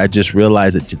then I just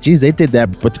realized that, geez, they did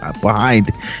that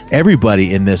behind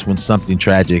everybody in this when something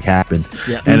tragic happened.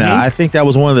 Yeah. And I think that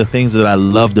was one of the things that I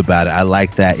loved about it. I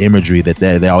like that imagery that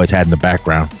they always had in the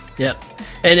background. Yep.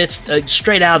 And it's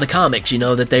straight out of the comics,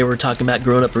 that they were talking about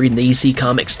growing up reading the EC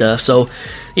comic stuff. So,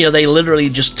 they literally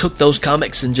just took those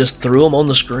comics and just threw them on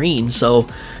the screen. So,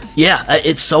 yeah,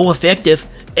 it's so effective.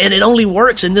 And it only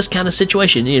works in this kind of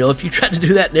situation. If you tried to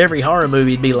do that in every horror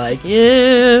movie, it'd be like,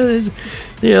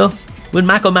 when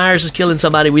Michael Myers is killing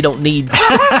somebody, we don't need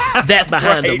that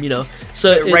behind him,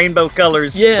 So rainbow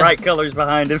colors, bright colors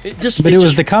behind him. It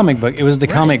was the comic book. It was the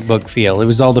comic book feel. It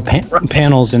was all the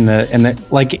panels and the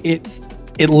like.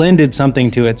 It lended something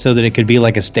to it so that it could be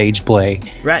like a stage play.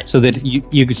 Right. So that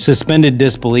you suspended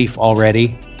disbelief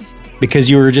already because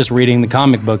you were just reading the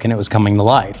comic book and it was coming to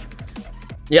life.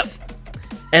 Yep.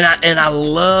 And I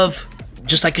love,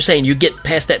 just like you're saying, you get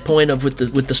past that point of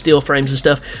with the steel frames and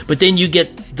stuff, but then you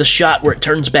get the shot where it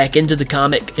turns back into the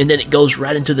comic and then it goes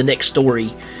right into the next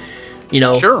story.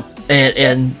 Sure.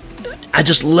 And I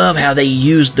just love how they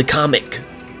used the comic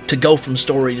to go from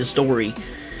story to story.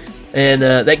 And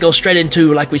that goes straight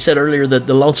into, like we said earlier,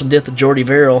 the Lonesome Death of Jordy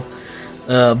Verrill.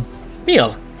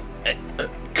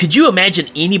 Could you imagine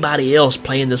anybody else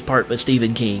playing this part but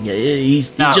Stephen King?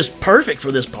 He's just perfect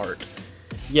for this part.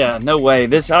 Yeah, no way.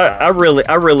 I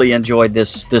really enjoyed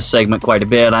this segment quite a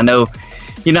bit. I know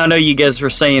you guys were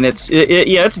saying it's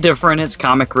different. It's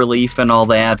comic relief and all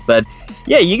that, but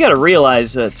yeah, you got to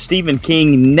realize that Stephen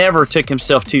King never took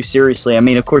himself too seriously. I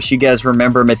mean, of course, you guys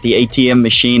remember him at the ATM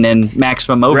machine in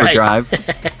Maximum Overdrive,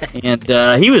 right.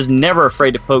 And he was never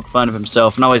afraid to poke fun of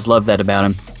himself, and I always loved that about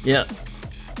him. Yeah.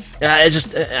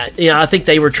 I think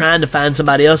they were trying to find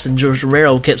somebody else, and George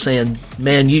Romero kept saying,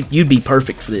 "Man, you'd be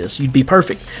perfect for this. You'd be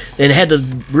perfect," and had to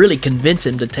really convince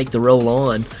him to take the role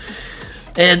on.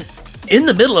 And in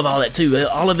the middle of all that too,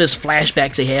 all of his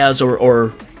flashbacks he has,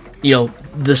 or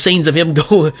the scenes of him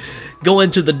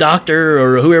going to the doctor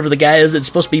or whoever the guy is that's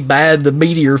supposed to be buying the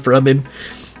meteor from him.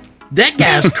 That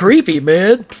guy's creepy,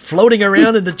 man. Floating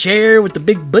around in the chair with the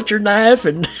big butcher knife,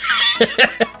 and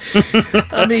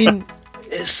I mean,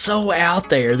 it's so out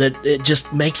there that it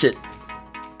just makes it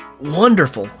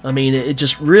wonderful. I mean, it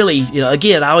just really,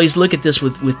 again, I always look at this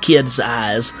with kids'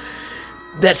 eyes.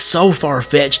 That's so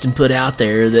far-fetched and put out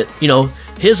there that,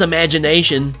 his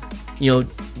imagination,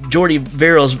 Jordy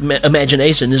Verrill's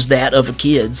imagination is that of a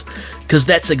kid's, because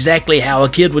that's exactly how a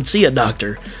kid would see a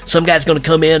doctor. Some guy's going to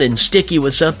come in and stick you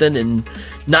with something and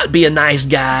not be a nice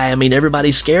guy. I mean,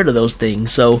 everybody's scared of those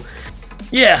things. So,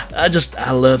 yeah,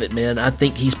 I love it, man. I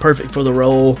think he's perfect for the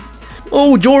role.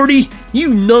 "Oh, Jordy, you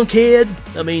nunkhead."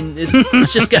 I mean, it's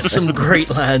just got some great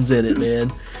lines in it,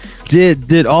 man.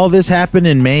 Did all this happen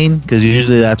in Maine? Because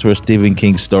usually that's where Stephen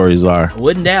King's stories are. I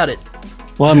wouldn't doubt it.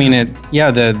 Well, I mean,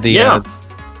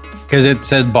 because it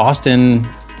said Boston,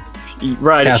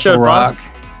 Right, Castle it showed Rock.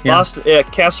 Yeah. Boston,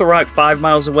 Castle Rock 5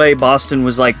 miles away. Boston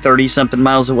was like 30 something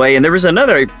miles away, and there was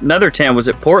another town. Was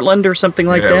it Portland or something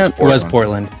like Yeah, that? It was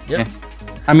Portland. Yeah.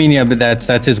 I mean, yeah, but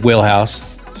that's his wheelhouse.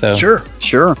 So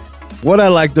Sure. What I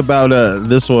liked about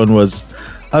this one was,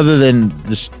 other than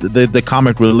the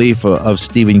comic relief of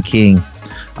Stephen King,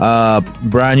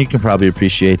 Brian, you can probably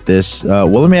appreciate this. Well,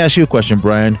 let me ask you a question,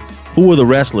 Brian. Who were the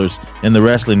wrestlers in the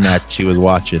wrestling match he was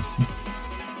watching?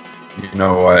 You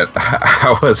know what?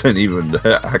 I wasn't even.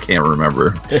 I can't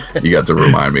remember. You got to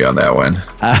remind me on that one.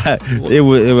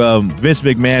 Vince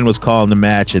McMahon was calling the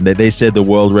match, and they said the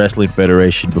World Wrestling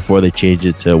Federation before they changed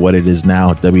it to what it is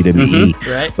now, WWE.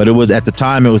 Right. But it was at the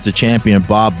time it was the champion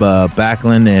Bob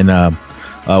Backlund and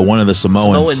one of the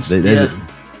Samoans.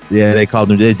 They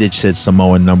called him. They said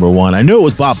Samoan #1. I knew it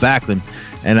was Bob Backlund,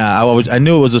 and I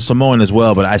knew it was a Samoan as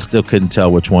well, but I still couldn't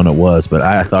tell which one it was. But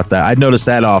I thought that I noticed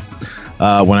that off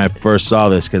when I first saw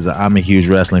this, because I'm a huge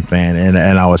wrestling fan, and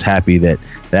I was happy that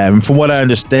and from what I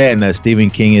understand, Stephen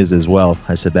King is as well.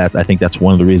 I said that I think that's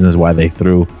one of the reasons why they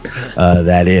threw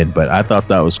that in. But I thought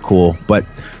that was cool. But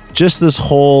just this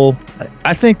whole,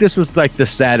 I think this was like the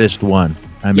saddest one.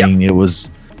 I mean, it was.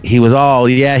 He was all,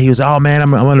 oh man, I'm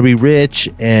going to be rich,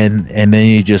 and then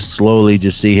you just slowly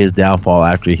just see his downfall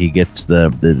after he gets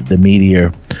the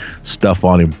meteor stuff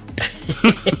on him.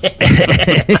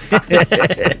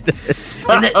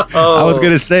 I was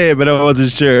going to say it, but I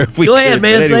wasn't sure. If we Go ahead,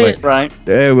 man, say it. Right.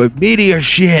 With meteor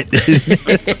shit.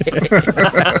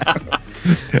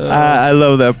 I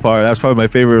love that part. That's probably my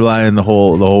favorite line in the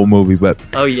whole movie. But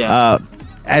Oh yeah.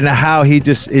 and how it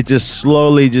just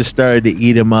slowly just started to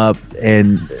eat him up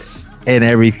and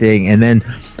everything, and then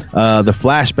the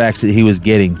flashbacks that he was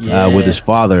getting with his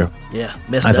father. Yeah,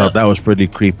 messed I up. thought that was pretty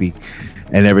creepy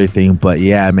and everything. But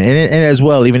yeah, man, and as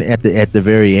well, even at the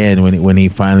very end when he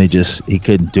finally he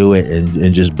couldn't do it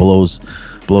and just blows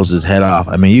his head off.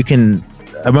 I mean,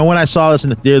 when I saw this in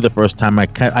the theater the first time, I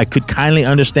could kindly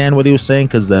understand what he was saying,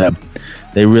 because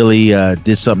they really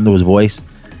did something to his voice,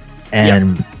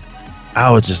 and I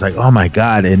was just like, oh my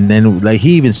God. And then like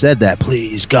he even said that,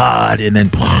 please God, and then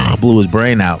blew his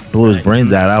brains out.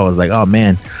 I was like, oh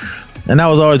man. And I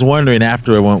was always wondering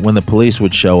after when the police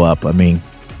would show up, I mean,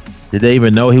 did they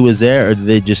even know he was there, or did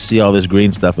they just see all this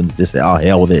green stuff and just say, oh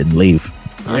hell with it, and leave?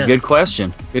 Good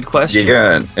question.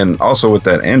 Yeah, and also with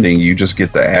that ending, you just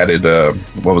get the added,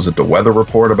 what was it, the weather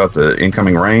report about the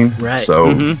incoming rain? Right.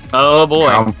 So, Oh boy.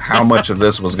 how much of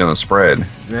this was going to spread?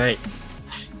 Right.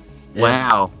 Yeah.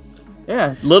 Wow.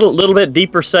 Yeah, little bit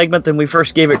deeper segment than we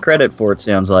first gave it credit for. It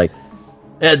sounds like.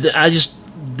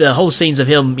 The whole scenes of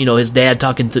him, his dad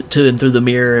talking to him through the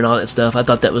mirror and all that stuff, I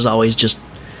thought that was always just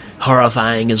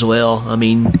horrifying as well. I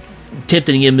mean,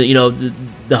 tempting him,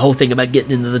 the whole thing about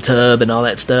getting into the tub and all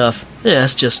that stuff. Yeah,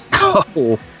 it's just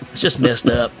messed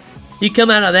up. You come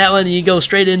out of that one and you go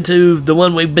straight into the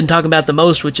one we've been talking about the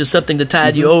most, which is Something to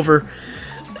Tide You Over.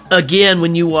 Again,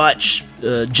 when you watch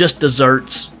Just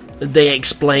Desserts, they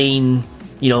explain,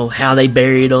 how they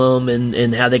buried them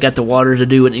and how they got the water to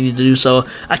do what they needed to do. So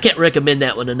I can't recommend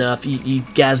that one enough. You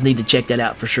guys need to check that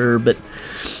out for sure. But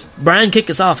Brian, kick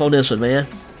us off on this one, man.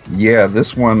 Yeah,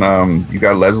 this one, you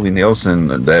got Leslie Nielsen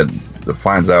that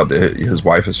finds out that his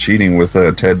wife is cheating with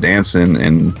Ted Danson,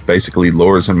 and basically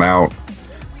lures him out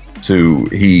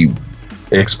he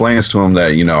explains to him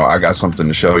that, I got something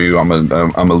to show you. I'm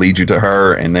gonna lead you to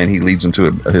her. And then he leads him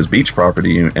to his beach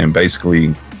property and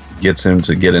basically gets him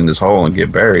to get in this hole and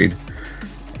get buried.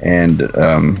 And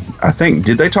I think,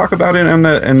 did they talk about it in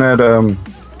that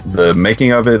the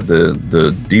making of it,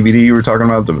 the DVD you were talking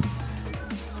about,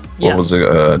 what was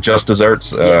it, Just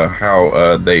Desserts,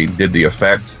 how they did the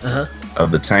effect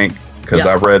of the tank? Because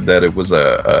I read that it was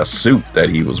a suit that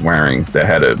he was wearing that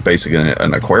had basically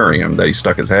an aquarium that he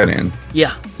stuck his head in.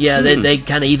 Yeah, they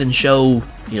kind of even show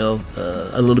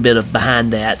a little bit of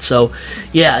behind that. So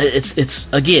yeah, it's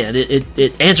again,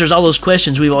 it answers all those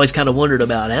questions we've always kind of wondered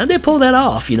about. How did they pull that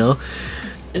off?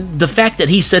 The fact that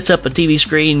he sets up a TV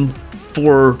screen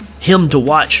for him to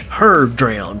watch her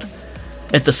drowned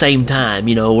at the same time,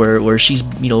 where she's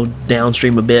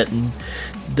downstream a bit, and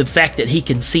the fact that he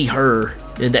can see her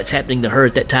and that's happening to her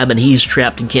at that time, and he's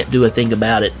trapped and can't do a thing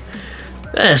about it.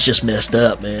 That's just messed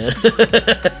up, man.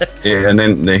 Yeah, and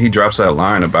then he drops that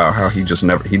line about how he just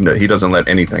never he doesn't let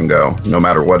anything go, no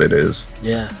matter what it is.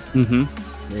 Yeah.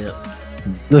 Mm-hmm. Yeah.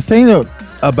 The thing that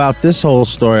about this whole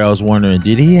story, I was wondering,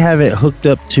 did he have it hooked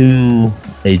up to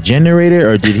a generator,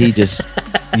 or did he just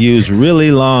use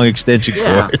really long extension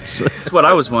cords? That's what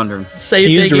I was wondering. He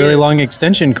used a really long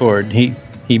extension cord.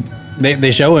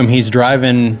 They show him he's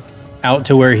driving out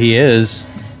to where he is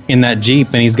in that Jeep,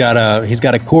 and he's got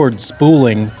a cord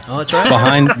spooling that's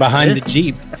right. behind the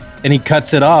Jeep, and he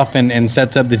cuts it off and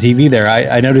sets up the TV there.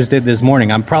 I noticed it this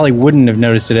morning. I probably wouldn't have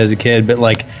noticed it as a kid, but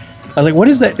like I was like, what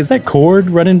is that? Is that cord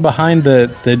running behind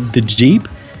the Jeep?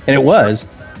 And it was.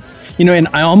 You know, and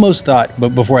I almost thought, but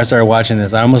before I started watching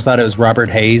this, I almost thought it was Robert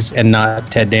Hayes and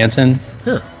not Ted Danson.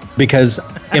 Huh. Because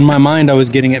in my mind, I was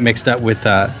getting it mixed up with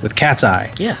Cat's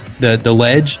Eye. Yeah. The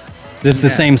ledge. It's the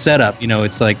same setup. You know,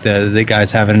 it's like the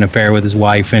guy's having an affair with his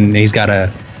wife, and he's got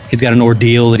an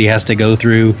ordeal that he has to go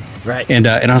through. Right. And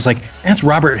I was like, that's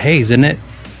Robert Hayes, isn't it?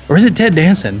 Or is it Ted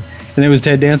Danson? And it was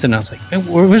Ted Danson. And I was like,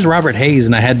 where's Robert Hayes?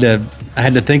 And I had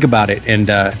to think about it.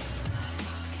 And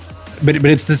but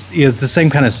it's the same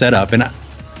kind of setup. And I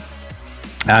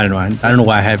don't know. I don't know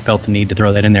why I had felt the need to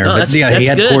throw that in there. No, but yeah, he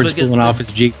had cords pulling off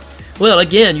his Jeep. Well,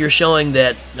 again, you're showing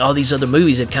that all these other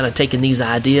movies have kind of taken these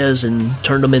ideas and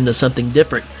turned them into something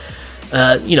different.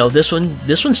 You know, this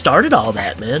one started all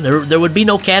that, man. There would be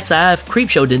no Cat's Eye if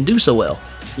Creepshow didn't do so well.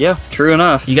 Yeah, true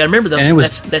enough. You got to remember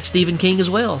that's Stephen King as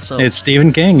well. So it's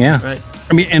Stephen King, yeah. Right.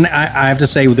 I mean, and I have to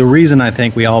say, the reason I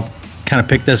think we all kind of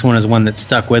picked this one as one that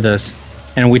stuck with us,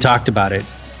 and we talked about it,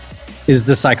 is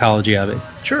the psychology of it.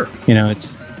 Sure. You know,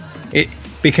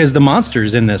 because the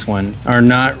monsters in this one are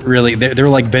not really, they're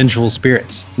like vengeful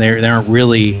spirits. They aren't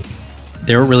really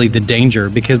the danger,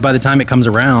 because by the time it comes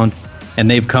around and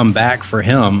they've come back for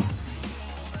him,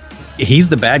 he's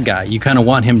the bad guy. You kind of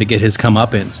want him to get his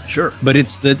comeuppance. Sure. But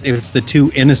it's the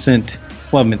two innocent,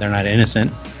 well, I mean, they're not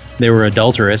innocent. They were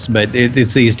adulterous, but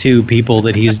it's these two people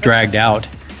that he's dragged out.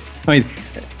 I mean,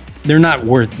 they're not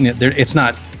worth, it's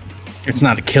not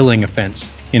a killing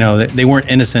offense. You know, they weren't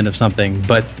innocent of something,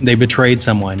 but they betrayed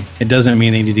someone. It doesn't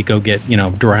mean they need to go get,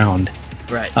 drowned.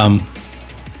 Right.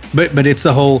 But it's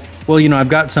the whole, well, I've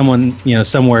got someone,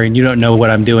 somewhere, and you don't know what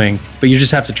I'm doing, but you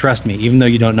just have to trust me, even though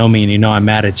you don't know me and you know I'm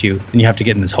mad at you, and you have to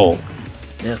get in this hole.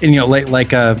 Yeah. And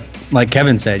like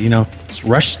Kevin said, just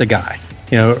rush the guy,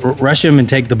 rush him and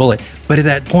take the bullet. But at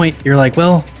that point, you're like,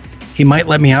 well, he might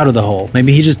let me out of the hole.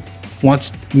 Maybe he just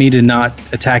wants me to not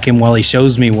attack him while he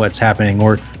shows me what's happening,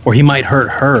 or he might hurt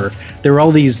her. There are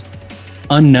all these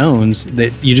unknowns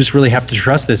that you just really have to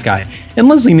trust this guy. And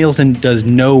Leslie Nielsen does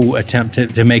no attempt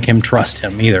to make him trust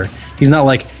him either. He's not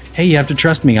like, hey, you have to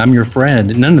trust me, I'm your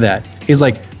friend. None of that. He's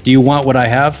like, do you want what I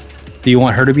have? Do you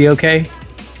want her to be okay?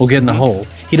 We'll get in the hole.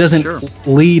 He doesn't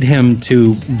lead him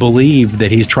to believe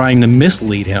that he's trying to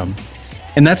mislead him.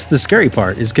 And that's the scary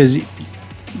part, is because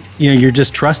you're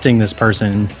just trusting this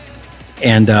person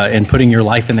and putting your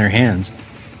life in their hands.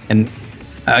 And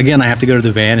again, I have to go to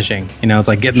The Vanishing. It's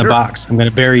like, get in the box. I'm going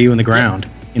to bury you in the ground.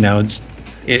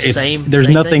 There's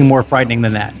nothing more frightening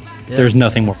than that. Yeah. There's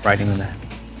nothing more frightening than that.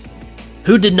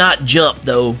 Who did not jump,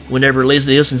 though, whenever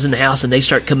Leslie Nielsen's in the house and they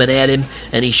start coming at him,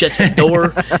 and he shuts the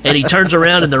door and he turns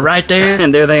around and they're right there?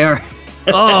 And there they are.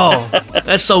 Oh,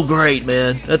 that's so great,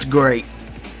 man. That's great.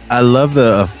 I love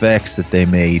the effects that they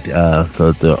made,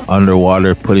 the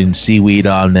underwater, putting seaweed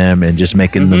on them and just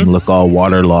making them look all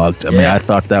waterlogged. I mean, I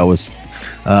thought that was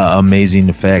amazing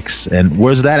effects. And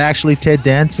was that actually Ted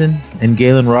Danson and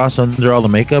Galen Ross under all the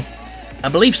makeup? I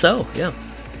believe so, yeah.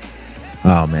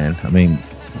 Oh, man. I mean,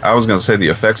 I was going to say the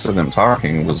effects of them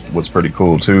talking was pretty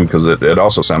cool, too, because it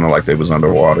also sounded like they was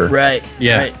underwater. Right.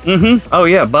 Yeah. Right. Mm-hmm. Oh,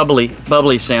 yeah,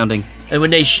 bubbly sounding. And when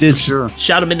they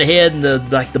shot him in the head and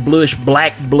the bluish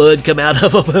black blood come out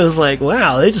of him, I was like,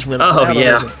 wow, they just went out. Oh,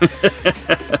 yeah.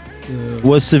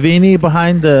 Was Savini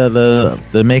behind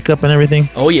the makeup and everything?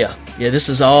 Oh, yeah. Yeah, this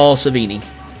is all Savini.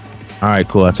 All right,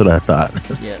 cool. That's what I thought.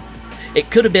 Yeah. It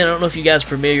could have been, I don't know if you guys are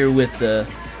familiar with the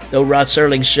old Rod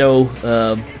Serling show,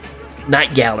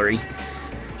 Night Gallery.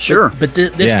 Sure. But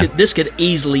this could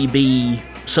easily be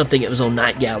something that was on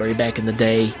Night Gallery back in the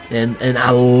day, and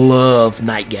I love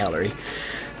Night Gallery.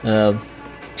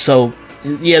 So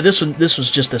yeah, this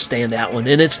was just a standout one,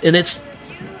 and it's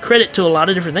credit to a lot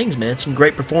of different things, man. Some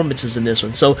great performances in this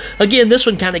one. So again, this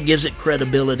one kind of gives it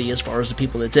credibility as far as the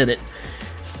people that's in it.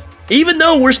 Even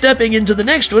though we're stepping into the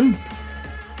next one,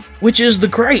 which is The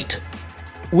Crate,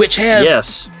 which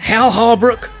has Hal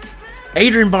Holbrook,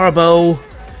 Adrienne Barbeau,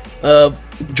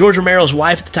 George Romero's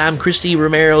wife at the time, Christy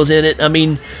Romero's in it. I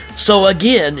mean, so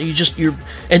again,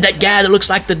 and that guy that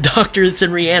looks like the doctor that's in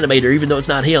Reanimator, even though it's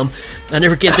not him. I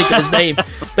never can think of his name,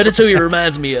 but it's who he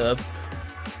reminds me of.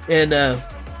 And I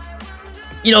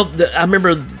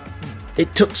remember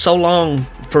it took so long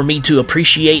for me to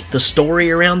appreciate the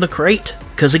story around the crate.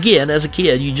 Because again, as a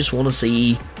kid, you just want to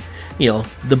see,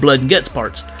 the blood and guts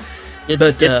parts.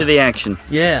 Get to the action.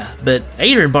 Yeah, but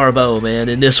Adrienne Barbeau, man,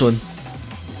 in this one,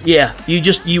 yeah,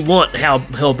 you want Hal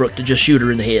Holbrook to just shoot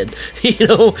her in the head,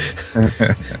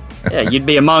 Yeah, you'd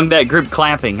be among that group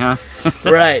clapping, huh?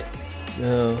 Right.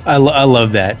 I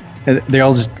love that. They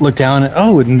all just look down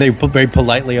and they very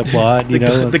politely applaud,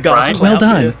 The golf Right. clap, well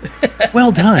done.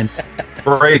 Well done.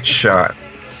 Great shot.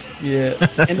 Yeah.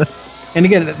 And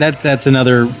again, that's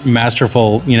another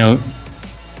masterful,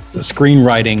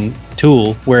 screenwriting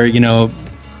tool where,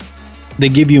 they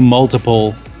give you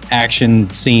multiple action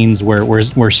scenes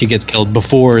where she gets killed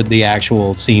before the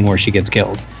actual scene where she gets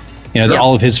killed.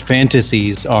 All of his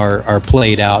fantasies are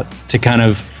played out to kind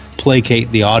of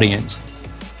placate the audience,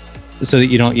 so that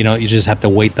you just have to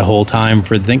wait the whole time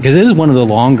for the thing, because it is one of the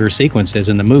longer sequences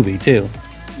in the movie too.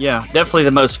 Yeah, definitely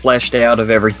the most fleshed out of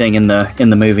everything in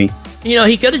the movie.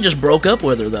 He could have just broke up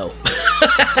with her though.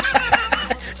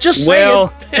 Just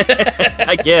well,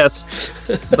 I guess.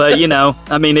 But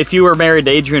if you were married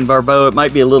to Adrienne Barbeau, it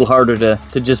might be a little harder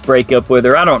to just break up with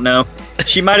her. I don't know.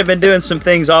 She might have been doing some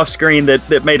things off screen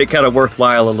that made it kind of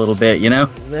worthwhile a little bit.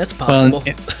 That's possible.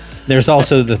 Well, there's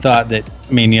also the thought that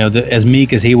as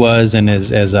meek as he was and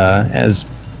as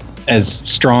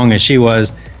strong as she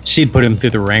was, she'd put him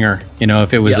through the ringer.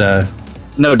 If it was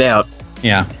no doubt.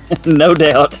 Yeah. No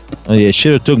doubt. Oh yeah,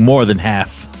 should have took more than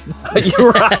half.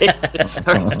 You're right.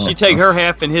 She'd take her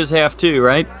half and his half too,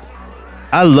 right?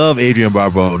 I love Adrienne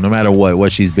Barbeau, no matter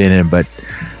what she's been in, but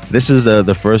this is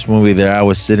the first movie that I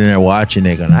was sitting there watching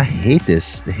it going, I hate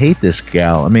this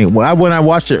gal. I mean, when I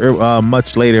watched it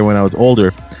much later when I was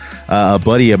older, a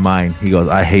buddy of mine, he goes,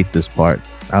 I hate this part.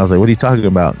 I was like, what are you talking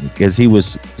about? Because he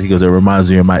goes, it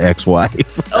reminds me of my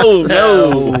ex-wife. Oh,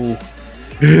 no.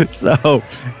 So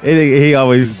he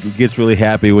always gets really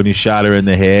happy when he shot her in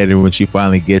the head and when she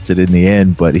finally gets it in the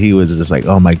end. But he was just like,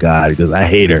 oh my God. He goes, I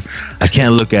hate her. I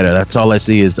can't look at her. That's all I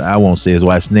see is, I won't say his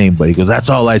wife's name, but he goes,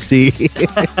 that's all I see.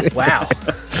 Wow.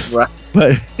 Right.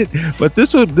 But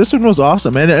this one was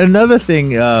awesome. And another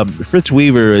thing, Fritz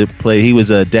Weaver played, he was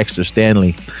Dexter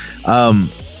Stanley.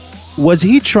 Was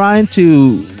he trying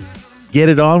to get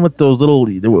it on with those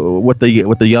with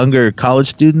the younger college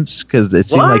students? Because it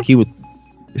seemed like he was.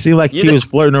 It seemed like he was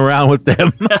flirting around with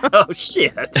them. Oh,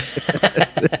 shit.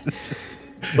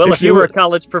 Well, if you were a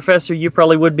college professor, you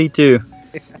probably would be too.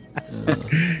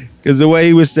 Because the way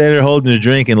he was standing there holding a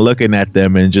drink and looking at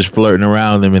them and just flirting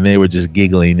around them, and they were just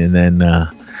giggling. And then I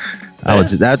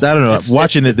was just, I don't know,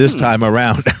 watching it this time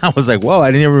around, I was like, whoa,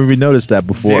 I didn't even notice that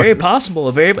before. Very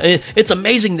possible. It's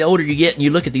amazing the older you get and you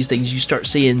look at these things, you start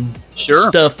seeing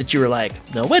stuff that you were like,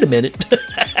 no, wait a minute.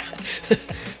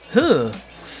 Huh.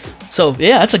 So,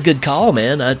 yeah, that's a good call,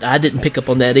 man. I didn't pick up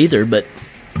on that either, but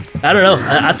I don't know.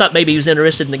 I thought maybe he was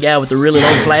interested in the guy with the really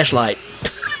long flashlight.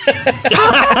 There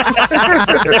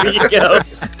you go.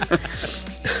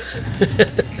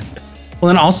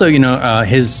 Well, and also,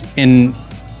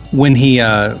 when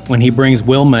he brings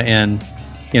Wilma in,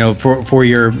 for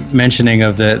your mentioning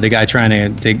of the guy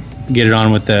trying to get it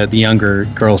on with the younger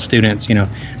girl students,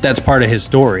 that's part of his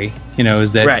story,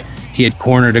 is that right. He had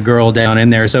cornered a girl down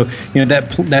in there. So,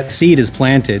 that seed is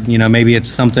planted. Maybe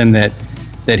it's something that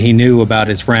he knew about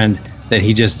his friend that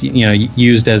he just,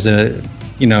 used as a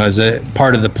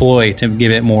part of the ploy to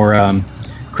give it more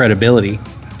credibility.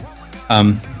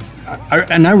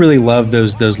 I really love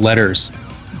those letters.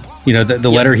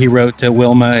 The letter he wrote to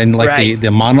Wilma and right.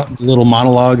 the little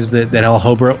monologues that Hal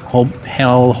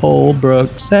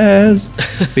Holbrook says,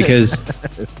 because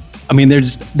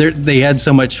they had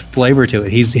so much flavor to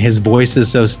it. His voice is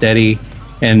so steady,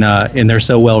 and they're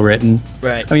so well written.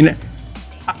 Right.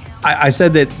 I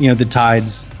said that the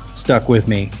tides stuck with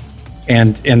me,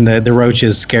 and the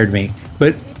roaches scared me,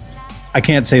 but I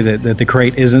can't say that the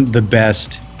crate isn't the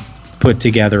best put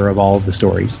together of all of the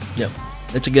stories. Yep.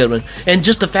 That's a good one. And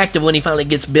just the fact that when he finally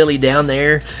gets Billy down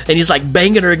there and he's like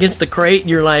banging her against the crate and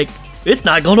you're like, it's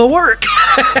not going to work.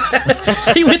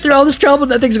 He went through all this trouble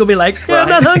and that thing's going to be like, I'm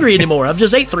not hungry anymore. I've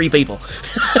just ate 3 people.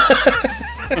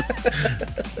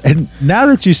 And now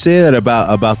that you say that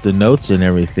about the notes and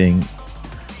everything,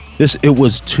 it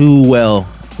was too well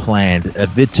planned.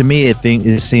 To me,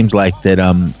 it seems like that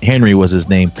Henry was his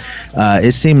name.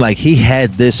 It seemed like he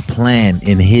had this plan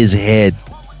in his head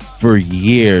for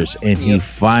years, and he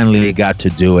finally got to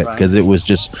do it because it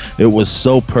was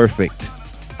so perfect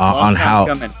on how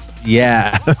coming.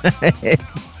 Yeah.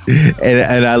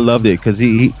 and I loved it because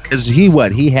he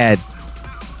had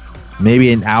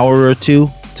maybe an hour or two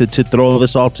to throw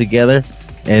this all together,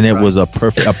 and it was a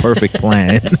perfect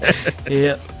plan.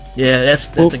 Yeah. Yeah,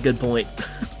 that's a good point.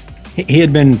 He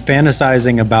had been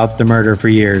fantasizing about the murder for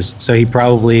years, so he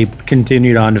probably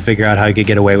continued on to figure out how he could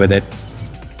get away with it.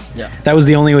 Yeah. That was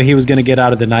the only way he was going to get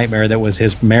out of the nightmare that was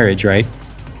his marriage, right?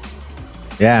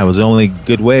 Yeah, it was the only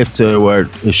good way to where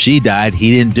if she died,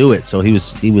 he didn't do it, so he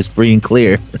was free and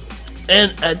clear.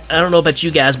 And I don't know about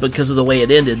you guys because of the way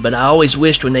it ended, but I always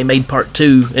wished when they made part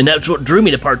 2, and that's what drew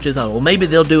me to part 2. I thought, well, maybe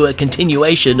they'll do a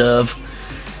continuation of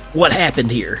what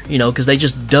happened here, because they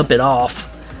just dump it off.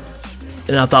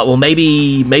 And I thought, well,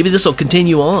 maybe this will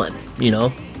continue on. I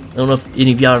don't know if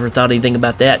any of y'all ever thought anything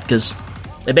about that, because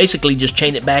they basically just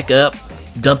chain it back up,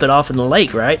 dump it off in the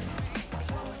lake, right?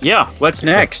 Yeah. What's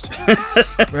next?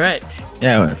 Right.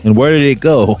 Yeah, and where did it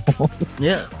go?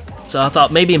 Yeah. So I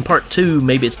thought maybe in part 2,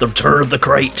 maybe it's the return of the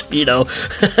crate, Well,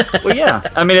 yeah.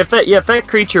 I mean, if that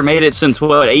creature made it since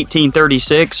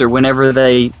 1836 or whenever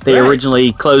they Right.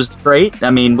 originally closed the crate, I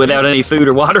mean, without any food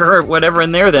or water or whatever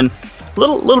in there, then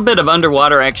little bit of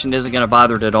underwater action isn't going to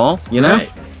bother it at all,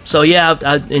 Right. So yeah,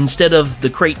 instead of the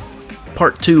crate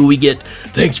part 2, we get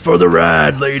thanks for the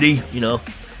ride, lady.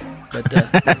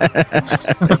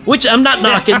 But which I'm not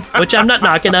knocking.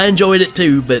 I enjoyed it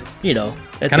too, but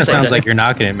Kind of sounds like you're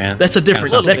knocking it, man. that's a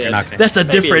different Kinda sounds that's, like you're knocking it. that's a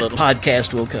Maybe a different little.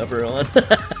 podcast we'll cover on.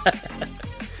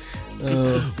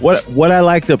 What I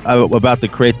liked about the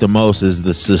crate the most is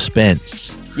the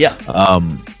suspense. Yeah.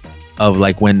 Of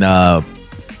like when the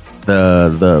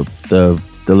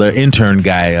intern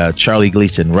guy, Charlie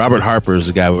Gleason, Robert Harper is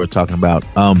the guy we were talking about.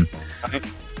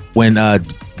 When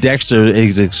Dexter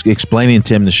is explaining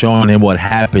to him, showing him what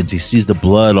happens, he sees the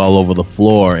blood all over the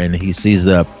floor, and he sees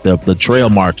the trail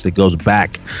marks that goes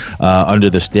back under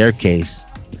the staircase.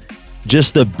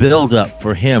 Just the build up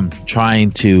for him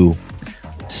trying to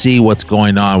see what's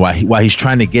going on while he's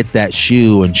trying to get that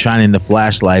shoe and shining the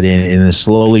flashlight in, and it's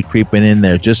slowly creeping in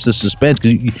there. Just the suspense,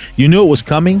 because you knew it was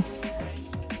coming,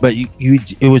 but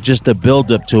it was just the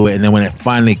build up to it, and then when it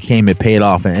finally came, it paid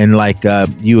off. And like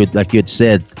you had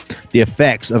said, the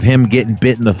effects of him getting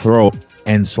bit in the throat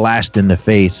and slashed in the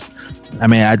face. I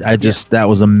mean, I just that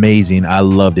was amazing. I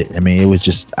loved it. I mean, it was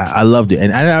just I loved it,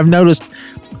 and I've noticed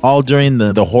all during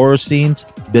the horror scenes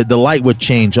that the light would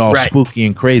change all Right. spooky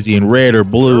and crazy and red or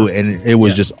blue, and it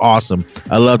was just awesome.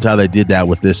 I loved how they did that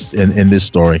with this in this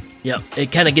story. Yeah,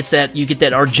 it kind of gets you get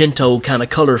that Argento kind of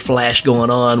color flash going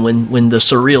on when the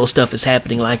surreal stuff is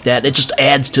happening like that. It just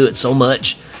adds to it so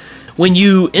much. When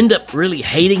you end up really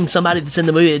hating somebody that's in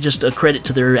the movie, it's just a credit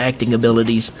to their acting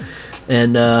abilities.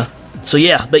 And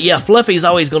Fluffy's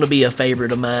always going to be a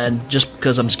favorite of mine just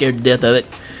because I'm scared to death of it.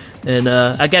 And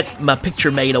I got my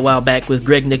picture made a while back with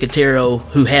Greg Nicotero,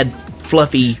 who had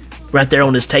Fluffy right there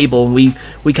on his table, and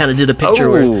we kind of did a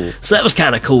picture so that was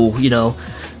kind of cool,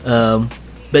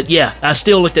 but yeah, I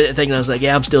still looked at that thing and I was like,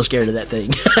 yeah, I'm still scared of that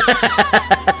thing.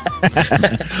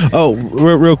 Oh,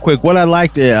 real quick, what I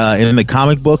liked in the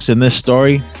comic books in this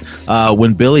story,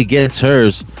 when Billy gets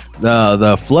hers,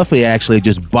 the Fluffy actually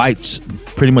just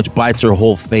pretty much bites her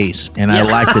whole face, and I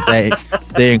like that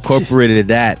they incorporated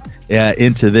that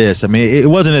into this. I mean, it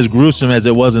wasn't as gruesome as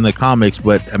it was in the comics,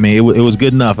 but I mean, it was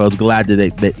good enough. I was glad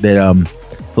that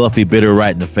Fluffy bit her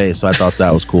right in the face, so I thought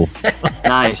that was cool.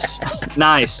 Nice.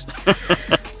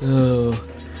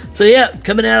 So yeah,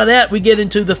 coming out of that, we get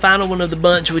into the final one of the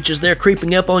bunch, which is they're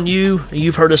creeping up on you.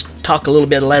 You've heard us talk a little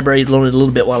bit, elaborate on it a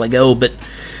little bit while ago, but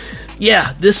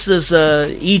yeah, this is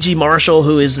E.G. Marshall,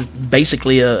 who is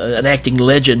basically an acting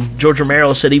legend. George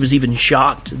Romero said he was even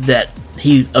shocked that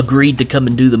he agreed to come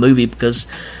and do the movie because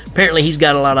apparently he's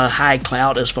got a lot of high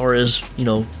clout as far as,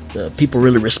 people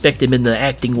really respect him in the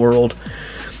acting world.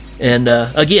 And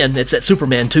again, it's that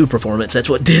Superman 2 performance. That's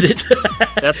what did it.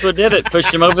 That's what did it.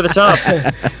 Pushed him over the top.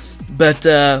 But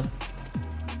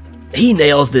he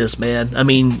nails this, man. I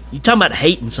mean, you talking about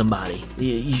hating somebody.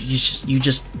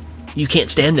 You can't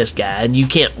stand this guy, and you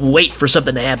can't wait for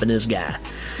something to happen to this guy.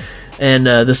 And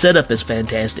the setup is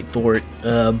fantastic for it.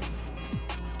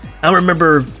 I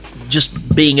remember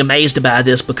just being amazed by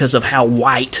this because of how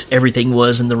white everything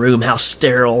was in the room, how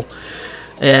sterile.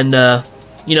 And,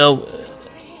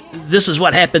 this is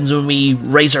what happens when we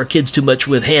raise our kids too much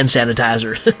with hand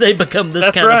sanitizer. They become this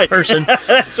kind of person.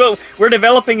 So we're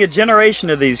developing a generation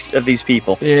of these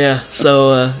people. Yeah.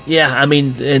 So I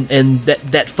mean, and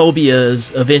that phobia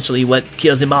is eventually what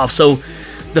kills him off. So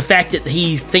the fact that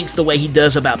he thinks the way he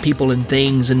does about people and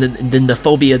things, and then the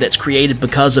phobia that's created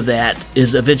because of that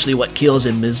is eventually what kills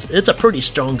him. It's a pretty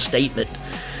strong statement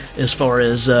as far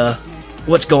as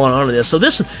what's going on in this. So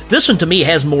this one to me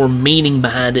has more meaning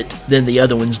behind it than the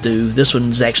other ones do. This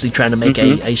one's actually trying to make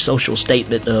a social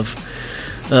statement of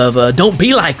don't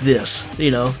be like this.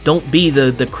 Don't be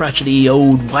the crotchety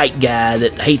old white guy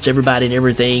that hates everybody and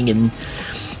everything and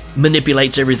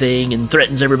manipulates everything and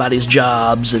threatens everybody's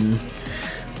jobs. And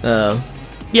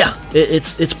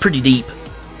it's pretty deep.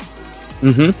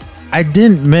 I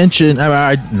didn't mention.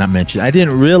 I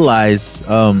didn't realize.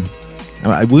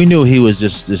 We knew he was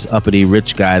just this uppity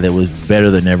rich guy that was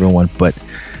better than everyone, but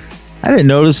I didn't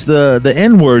notice the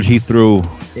N-word he threw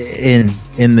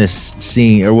in this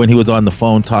scene, or when he was on the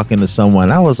phone talking to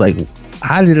someone. I was like,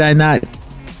 how did I not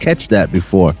catch that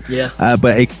before? Yeah.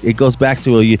 But it goes back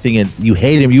to you thinking you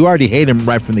hate him. You already hate him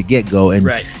right from the get-go,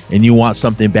 and you want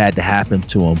something bad to happen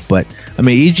to him. But I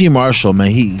mean, E.G. Marshall,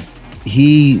 man,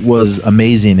 he was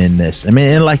amazing in this. I mean,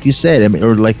 and like you said,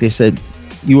 or like they said,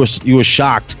 you were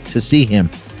shocked to see him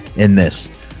in this.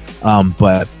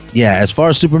 But yeah, as far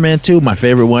as Superman 2, my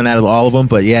favorite one out of all of them.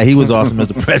 But yeah, he was awesome as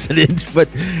the president. But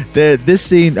this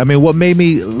scene, I mean, what made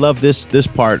me love this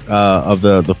part of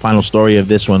the final story of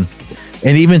this one,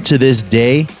 and even to this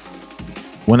day,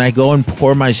 when I go and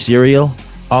pour my cereal,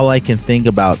 all I can think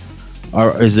about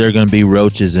is there going to be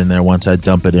roaches in there once I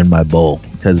dump it in my bowl.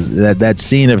 Because that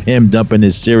scene of him dumping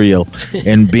his cereal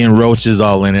and being roaches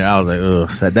all in it, I was like,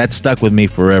 ugh, that stuck with me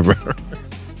forever.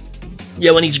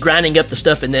 Yeah, when he's grinding up the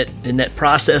stuff in that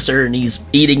processor and he's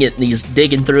eating it and he's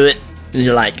digging through it, and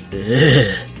you're like,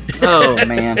 ugh. Oh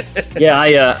man,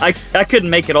 yeah, I couldn't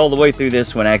make it all the way through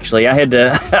this one. Actually, I had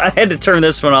to turn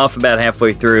this one off about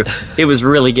halfway through. It was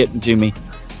really getting to me.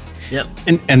 Yep.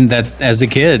 And that, as a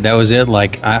kid, that was it.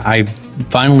 Like I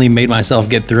finally made myself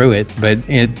get through it, but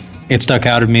it stuck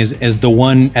out of me as the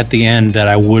one at the end that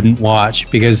I wouldn't watch,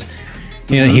 because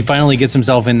he finally gets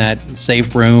himself in that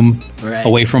safe room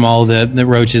away from all the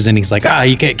roaches, and he's like,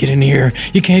 you can't get in here,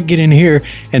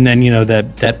 and then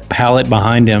that pallet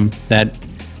behind him, that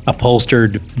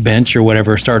upholstered bench or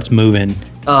whatever, starts moving.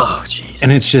 Oh jeez.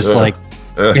 And it's just like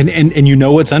and you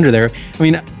know what's under there. I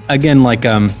mean, again, like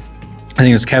I think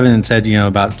it was Kevin that said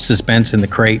about suspense in the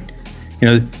crate.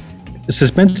 The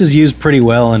suspense is used pretty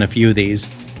well in a few of these,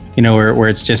 where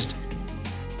it's just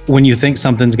when you think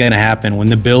something's going to happen, when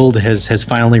the build has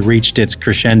finally reached its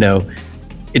crescendo,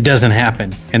 it doesn't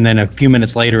happen, and then a few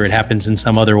minutes later it happens in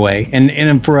some other way.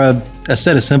 And for a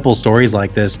set of simple stories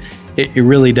like this, it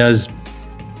really does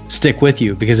stick with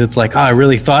you, because it's like, I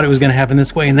really thought it was going to happen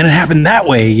this way, and then it happened that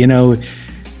way, and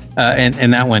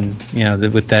that one,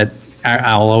 with that,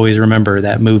 I'll always remember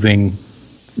that moving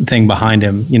thing behind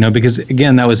him, because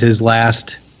again, that was his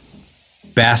last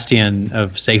bastion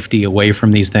of safety away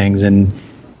from these things, and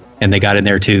they got in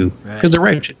there too, because they're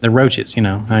roaches.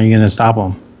 How are you going to stop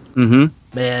them? Mm-hmm.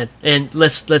 Man, and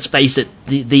let's face it,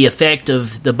 the effect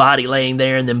of the body laying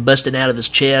there and then busting out of his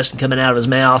chest and coming out of his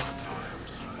mouth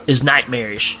is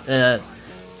nightmarish. I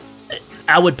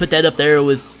would put that up there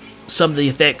with some of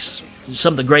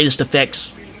the greatest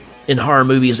effects in horror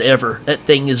movies ever. That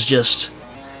thing is just,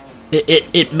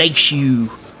 it makes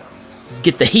you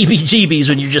get the heebie-jeebies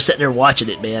when you're just sitting there watching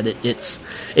it, man. It's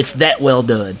that well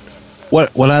done.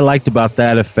 What I liked about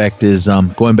that effect is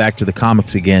going back to the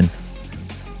comics again,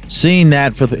 seeing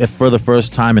that for the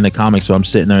first time in the comics. So I'm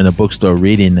sitting there in the bookstore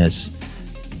reading this,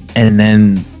 and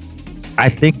then I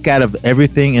think out of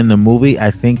everything in the movie,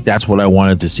 I think that's what I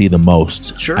wanted to see the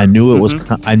most. Sure. I knew it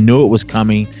was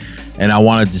coming, and I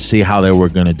wanted to see how they were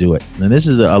going to do it. And this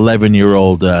is an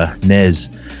 11-year-old Nez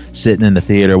sitting in the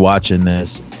theater watching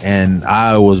this, and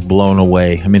I was blown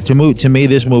away. I mean, to me,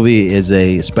 this movie is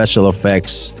a special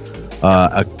effects,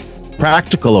 a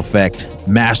practical effect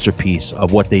masterpiece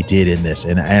of what they did in this,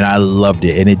 and I loved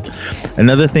it. And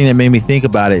another thing that made me think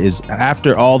about it is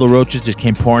after all the roaches just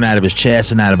came pouring out of his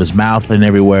chest and out of his mouth and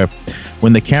everywhere,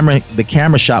 when the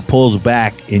camera shot pulls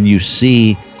back and you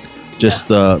see just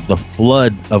the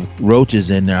flood of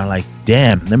roaches in there, I'm like,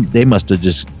 damn, they must have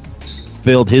just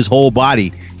filled his whole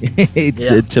body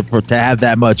to have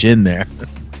that much in there.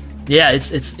 Yeah,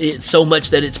 it's so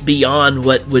much that it's beyond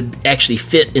what would actually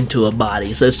fit into a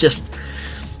body. So it's just,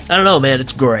 I don't know, man.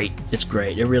 It's great. It's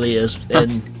great. It really is.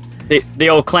 And the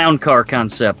old clown car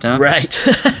concept, huh? Right.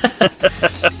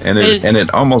 and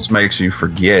it almost makes you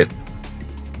forget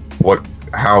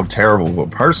how terrible of a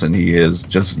person he is,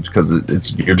 just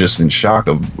because you're just in shock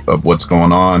of what's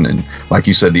going on, and like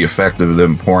you said, the effect of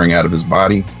them pouring out of his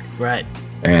body. Right.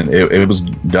 And it was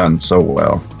done so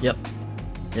well. Yep.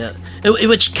 Yeah.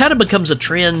 Which kind of becomes a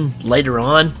trend later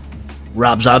on,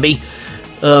 Rob Zombie,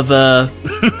 of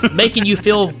making you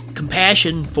feel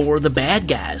compassion for the bad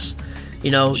guys.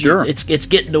 Sure. It's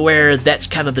getting to where that's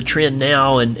kind of the trend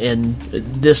now, and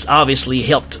this obviously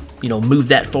helped move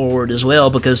that forward as well,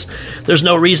 because there's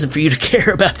no reason for you to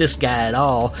care about this guy at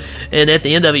all. And at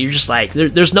the end of it, you're just like,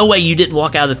 there's no way you didn't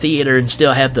walk out of the theater and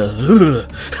still have the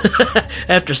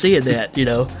after seeing that.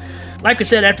 Like I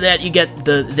said, after that, you get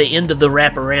the end of the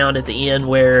wraparound at the end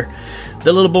where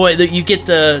the little boy, you get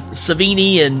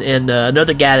Savini and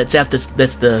another guy that's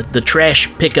the trash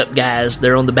pickup guys.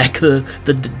 They're on the back of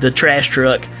the trash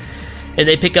truck, and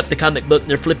they pick up the comic book and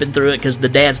they're flipping through it because the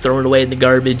dad's throwing it away in the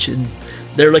garbage, and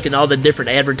they're looking at all the different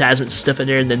advertisements and stuff in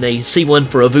there, and then they see one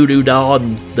for a voodoo doll,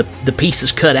 and the piece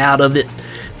is cut out of it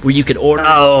where you can order.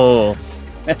 Oh,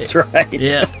 that's right.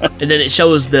 Yeah, and then it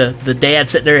shows the dad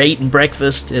sitting there eating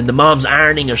breakfast, and the mom's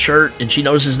ironing a shirt, and she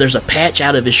notices there's a patch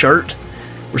out of his shirt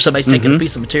where somebody's taking a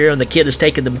piece of material, and the kid is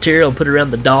taking the material and put it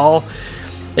around the doll,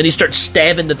 and he starts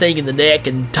stabbing the thing in the neck,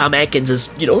 and Tom Atkins is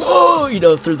through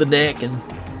the neck, and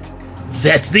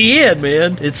that's the end,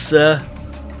 man.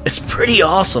 It's pretty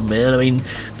awesome, man. I mean,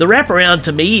 the wraparound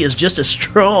to me is just as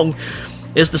strong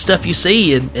as the stuff you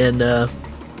see, and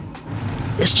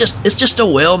it's just a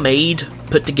well-made,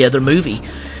 put-together movie.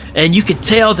 And you could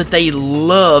tell that they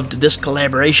loved this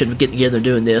collaboration of getting together and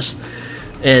doing this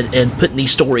and putting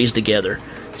these stories together.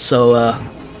 So,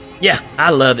 yeah, I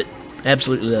love it.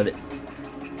 Absolutely love it.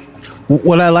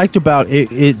 What I liked about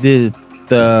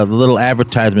the little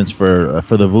advertisements for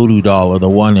the voodoo doll, or the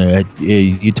one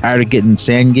you tired of getting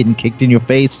sand getting kicked in your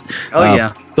face.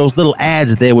 Yeah, those little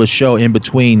ads they would show in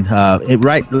between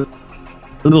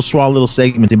little small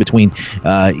segments in between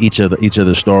each of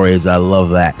the stories. I love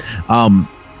that.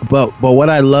 But what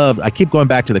I loved, I keep going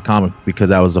back to the comic because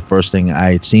that was the first thing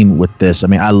I had seen with this. I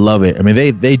mean, I love it. I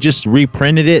mean, they just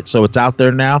reprinted it, so it's out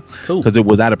there now because it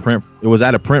was out of print. It was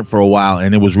out of print for a while,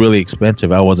 and it was really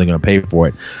expensive. I wasn't going to pay for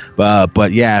it.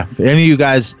 But yeah, if any of you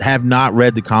guys have not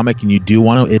read the comic and you do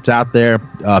want to, it's out there.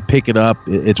 Pick it up.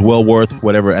 It's well worth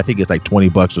whatever. I think it's like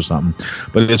 $20 or something,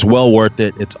 but it's well worth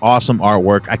it. It's awesome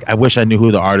artwork. I wish I knew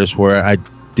who the artists were. I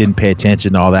didn't pay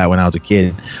attention to all that when I was a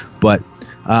kid, but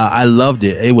I loved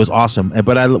it. It was awesome.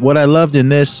 But what I loved in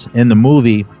the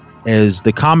movie is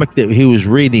the comic that he was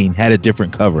reading had a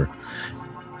different cover,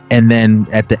 and then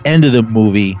at the end of the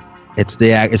movie, it's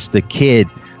the kid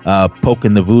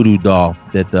poking the voodoo doll.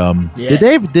 That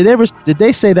did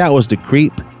they say that was the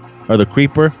creep or the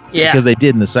creeper? Yeah, because they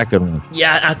did in the second one.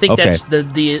 Yeah, I think that's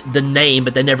the name,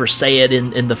 but they never say it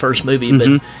in the first movie.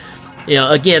 But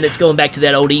again, it's going back to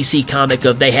that old EC comic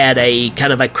of they had a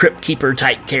kind of a crypt keeper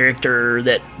type character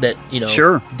that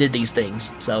sure did these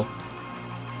things. So,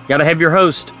 gotta have your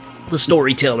host, the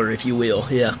storyteller, if you will.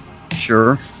 Yeah,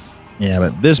 sure. Yeah,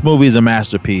 but this movie is a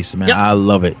masterpiece, man. Yep. I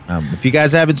love it. If you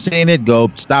guys haven't seen it,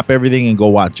 go stop everything and go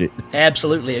watch it.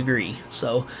 Absolutely agree.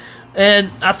 So,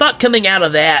 and I thought coming out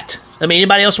of that, I mean,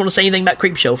 anybody else want to say anything about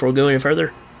Creepshow before we go any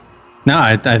further? No,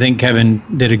 I think Kevin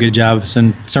did a good job of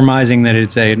surmising that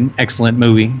it's an excellent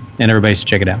movie, and everybody should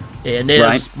check it out. Yeah,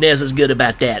 Nez is good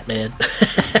about that, man.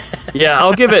 Yeah,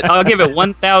 I'll give it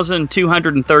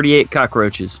 1,238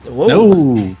 cockroaches. Whoa.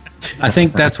 No, I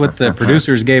think that's what the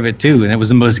producers gave it too, and it was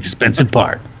the most expensive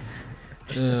part.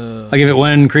 I'll give it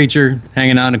one creature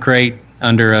hanging on a crate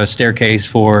under a staircase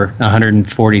for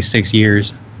 146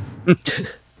 years.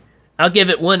 I'll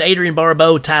give it one Adrian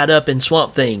Barbeau tied up in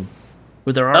Swamp Thing,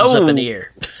 with their arms up in the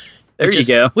air. There you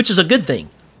go. Which is a good thing.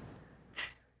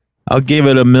 I'll give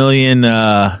it 1 million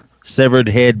severed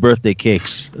head birthday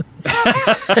cakes.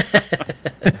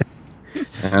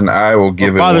 And I will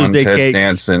give it one Ted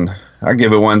Danson. I'll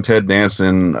give it one Ted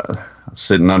Danson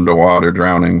sitting underwater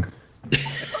drowning.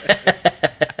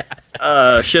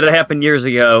 Should have happened years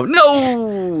ago.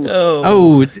 No!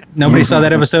 Oh, nobody saw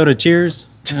that episode of Cheers?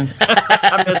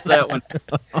 I missed that one.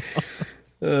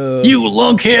 You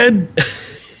lunkhead!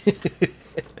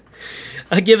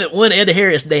 I give it one Ed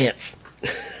Harris dance.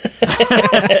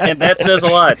 And that says a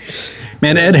lot.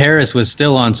 Man, Ed Harris was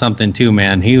still on something too,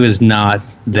 man. He was not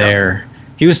there.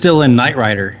 He was still in Knight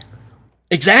Rider.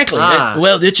 Exactly.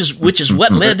 Well, which is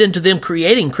what led into them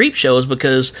creating Creepshows,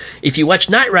 because if you watch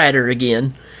Knight Rider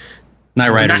again... Knight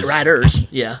Riders,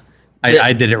 yeah.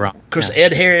 I did it wrong. Of course,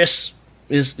 Ed Harris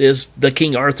is the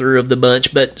King Arthur of the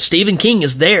bunch, but Stephen King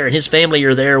is there, and his family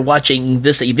are there watching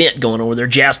this event going on where they're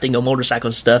jousting on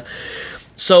motorcycles and stuff.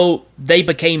 So they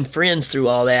became friends through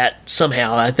all that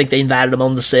somehow. I think they invited him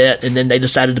on the set, and then they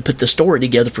decided to put the story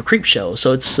together for Creepshow.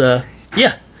 So it's,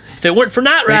 yeah. If it weren't for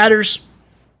Knight Riders...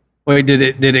 Wait, did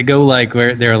it go like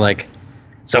where they're like,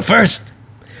 so first...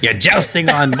 You're jousting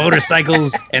on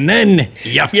motorcycles, and then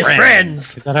your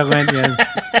friends. Is that how it went?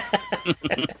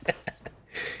 Yeah.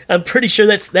 I'm pretty sure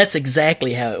that's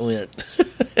exactly how it went.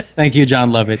 Thank you,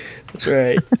 John Lovett. That's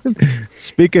right.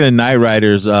 Speaking of Knight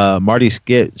Riders, Marty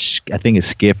Skiff, I think it's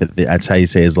Skiff. That's how you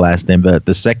say his last name. But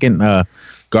the second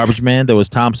Garbage Man, that was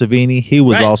Tom Savini. He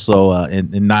was Right. also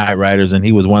in Knight Riders, and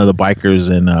he was one of the bikers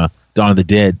in Dawn of the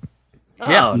Dead.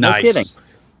 Yeah, Oh, no Nice. kidding.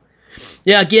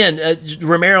 Yeah, again,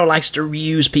 Romero likes to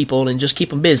reuse people and just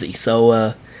keep them busy.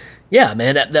 So, yeah,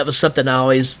 man, that was something I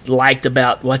always liked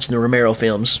about watching the Romero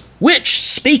films. Which,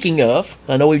 speaking of,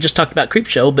 I know we've just talked about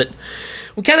Creepshow, but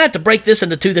we kind of have to break this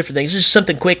into two different things. This is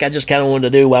something quick I just kind of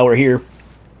wanted to do while we're here.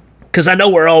 Because I know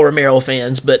we're all Romero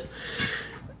fans, but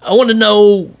I want to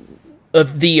know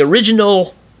of the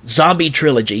original zombie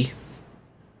trilogy,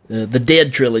 the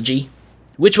Dead trilogy,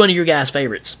 which one of your guys'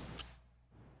 favorites?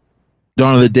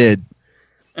 Dawn of the Dead.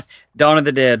 Dawn of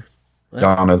the Dead.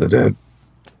 Dawn of the Dead.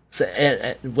 So,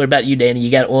 what about you, Danny?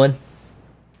 You got one?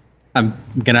 I'm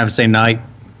gonna have to say Night.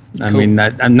 I Cool. mean,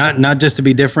 I'm not just to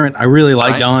be different. I really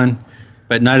like Night. Dawn,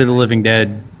 but Night of the Living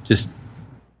Dead just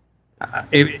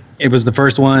it was the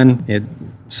first one. It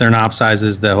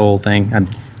synopsizes the whole thing.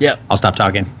 Yep. I'll stop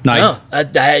talking. Night. No,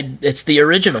 it's the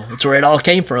original. It's where it all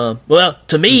came from. Well,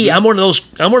 to me, I'm one of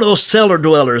those cellar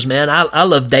dwellers, man. I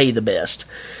love Day the best.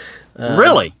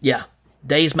 Really? Yeah,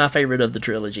 Day's my favorite of the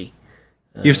trilogy.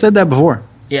 You've said that before.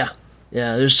 Yeah.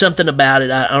 There's something about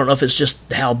it. I don't know if it's just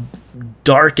how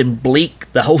dark and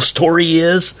bleak the whole story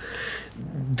is.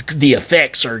 The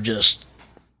effects are just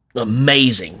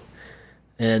amazing,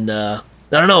 and I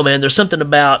don't know, man. There's something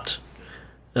about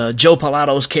Joe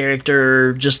Pilato's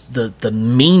character, just the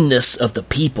meanness of the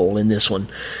people in this one.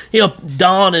 You know,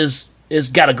 Dawn is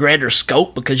got a grander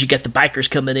scope because you got the bikers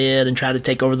coming in and trying to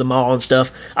take over the mall and stuff.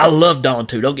 I love Dawn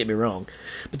too, don't get me wrong.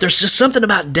 But there's just something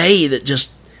about Day that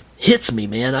just hits me,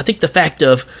 man. I think the fact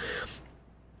of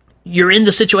you're in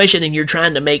the situation and you're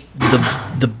trying to make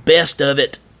the best of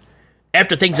it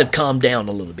after things have calmed down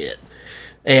a little bit.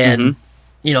 And,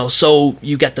 you know, so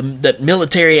you got that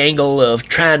military angle of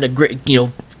trying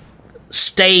to,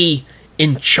 stay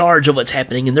in charge of what's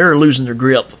happening, and they're losing their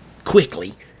grip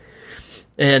quickly.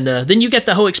 And then you get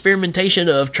the whole experimentation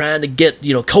of trying to get,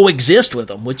 coexist with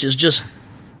them, which is just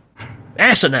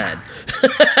asinine.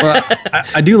 Well,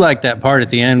 I do like that part at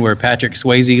the end where Patrick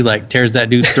Swayze tears that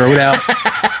dude's throat out.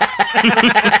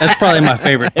 That's probably my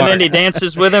favorite And part. then he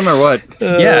dances with him, or what?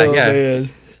 Yeah. Man.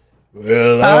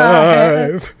 Well,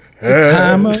 I've the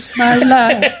time of my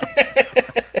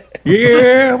life.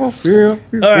 Yeah. All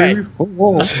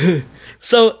right.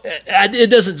 So it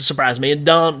doesn't surprise me. And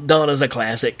Dawn is a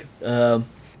classic.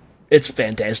 It's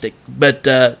fantastic.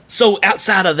 But so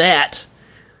outside of that,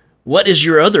 what is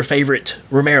your other favorite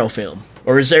Romero film?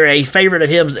 Or is there a favorite of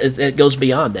his that goes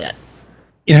beyond that?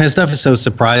 His stuff is so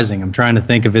surprising. I'm trying to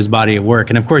think of his body of work,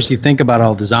 and of course, you think about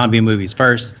all the zombie movies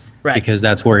first, Right. Because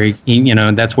that's where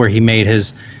that's where he made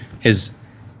his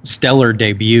stellar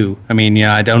debut. I mean,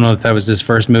 I don't know if that was his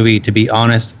first movie. To be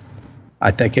honest, I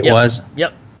think it Yep. was.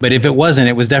 Yep. But if it wasn't,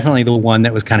 it was definitely the one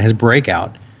that was kind of his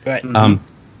breakout. Right.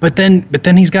 But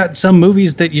then he's got some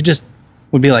movies that you just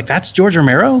would be like, that's George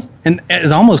Romero, and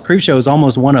it's almost Creepshow is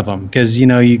almost one of them because you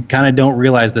kind of don't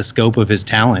realize the scope of his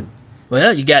talent,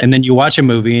 Well, you got and then you watch a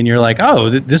movie and you're like, oh,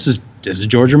 this is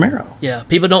George Romero. yeah.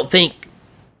 People don't think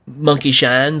Monkey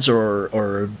Shines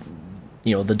or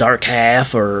The Dark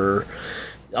Half or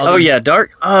all Oh those- yeah,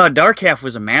 Dark Half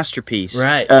was a masterpiece.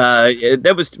 Right.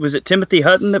 That was it Timothy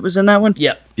Hutton that was in that one?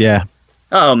 Yep. Yeah.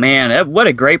 Oh man, what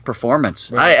a great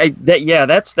performance! Right.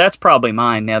 That's probably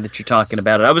mine now that you're talking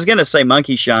about it. I was gonna say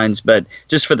Monkey Shines, but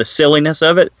just for the silliness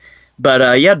of it. But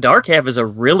Dark Half is a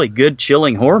really good,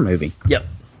 chilling horror movie. Yep.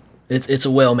 It's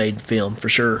a well-made film for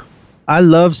sure. I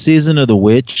love Season of the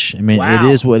Witch. I mean, Wow.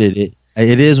 it is what it is.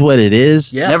 It is what it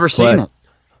is. Yeah. Never seen but- it.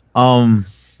 I'm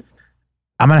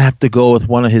gonna have to go with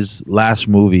one of his last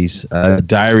movies,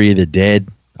 Diary of the Dead.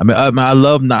 I mean, I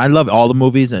love all the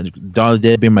movies, and Dawn of the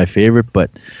Dead being my favorite. But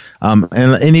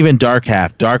and even Dark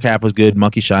Half. Dark Half was good.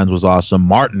 Monkey Shines was awesome.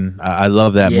 Martin, I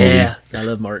love that movie. Yeah, I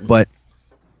love Martin. But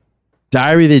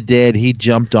Diary of the Dead, he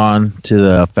jumped on to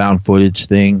the found footage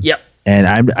thing. Yep.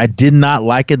 And I did not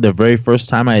like it the very first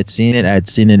time I had seen it. I had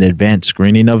seen an advanced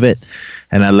screening of it,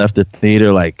 and I left the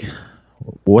theater like,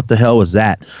 what the hell was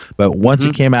that? But once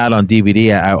it came out on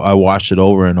DVD, I watched it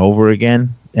over and over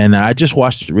again. And I just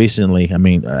watched it recently. I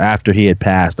mean, after he had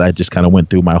passed, I just kind of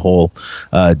went through my whole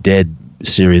Dead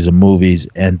series of movies.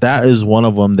 And that is one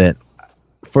of them that,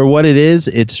 for what it is,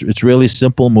 it's really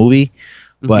simple movie.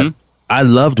 But I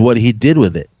loved what he did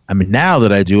with it. I mean, now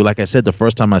that I do, like I said, the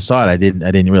first time I saw it, I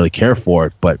didn't really care for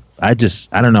it. But I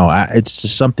don't know. It's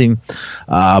just something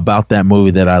about that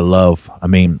movie that I love. I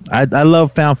mean, I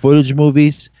love found footage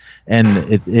movies,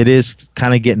 and it is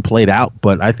kind of getting played out.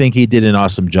 But I think he did an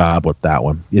awesome job with that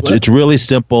one. It's really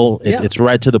simple. It's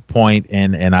right to the point,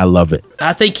 and I love it.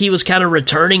 I think he was kind of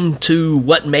returning to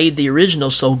what made the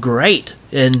original so great,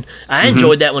 and I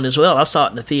enjoyed that one as well. I saw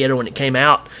it in the theater when it came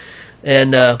out,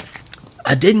 and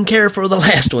I didn't care for the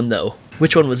last one though.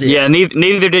 Which one was it? Yeah,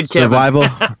 neither did Kevin. Survival.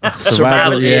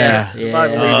 Survival. Yeah.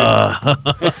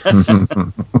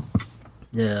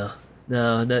 Yeah.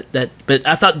 No, that. But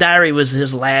I thought Diary was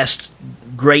his last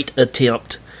great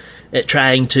attempt at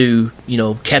trying to,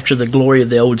 capture the glory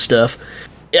of the old stuff.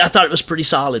 I thought it was pretty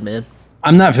solid, man.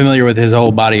 I'm not familiar with his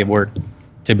whole body of work,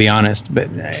 to be honest. But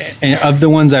of the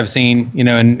ones I've seen,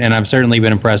 and I've certainly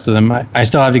been impressed with them. I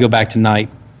still have to go back to Night.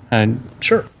 And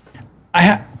sure.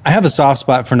 I have a soft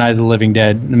spot for Night of the Living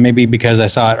Dead, maybe because I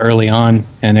saw it early on,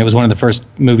 and it was one of the first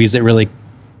movies that really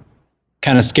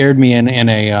kind of scared me in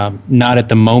a not at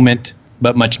the moment,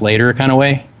 but much later kind of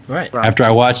way. Right. After I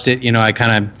watched it, I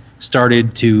kind of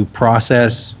started to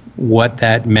process what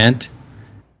that meant,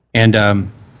 and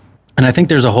I think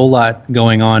there's a whole lot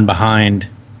going on behind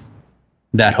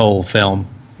that whole film,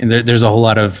 and there's a whole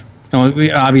lot of.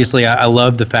 Obviously, I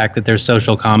love the fact that there's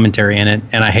social commentary in it,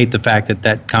 and I hate the fact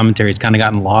that commentary has kind of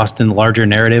gotten lost in the larger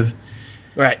narrative.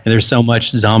 Right. And there's so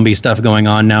much zombie stuff going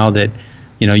on now that,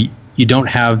 you don't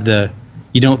have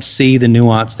you don't see the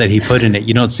nuance that he put in it.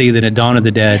 You don't see that at Dawn of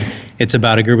the Dead, it's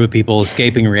about a group of people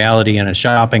escaping reality in a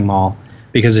shopping mall,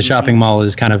 because the shopping mall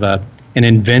is kind of an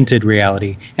invented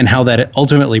reality, and how that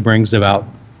ultimately brings about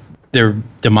their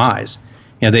demise.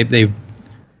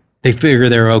 They figure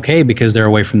they're okay because they're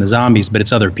away from the zombies, but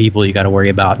it's other people you got to worry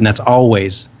about, and that's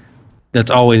always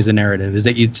the narrative, is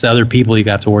that it's the other people you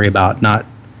got to worry about, not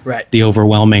the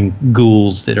overwhelming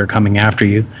ghouls that are coming after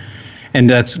you. And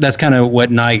that's kind of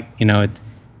what Night,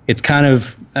 it's kind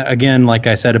of, again, like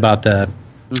I said about the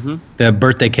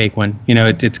birthday cake one,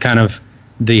 it's kind of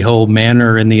the whole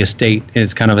manor and the estate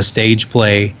is kind of a stage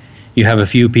play. You have a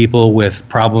few people with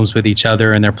problems with each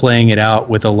other, and they're playing it out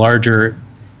with a larger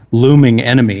looming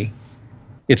enemy.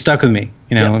 It stuck with me.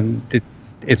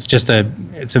 It's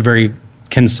a very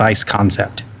concise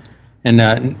concept.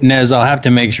 And Nez, I'll have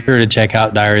to make sure to check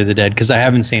out Diary of the Dead, because I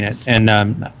haven't seen it. And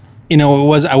I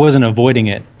wasn't avoiding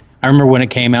it. I remember when it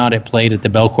came out, it played at the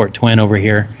Belcourt Twin over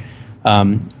here,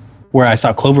 where I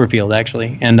saw Cloverfield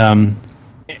actually, and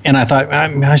I thought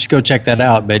I should go check that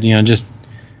out. But just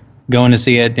going to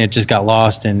see it, it just got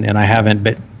lost, and I haven't.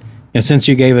 But since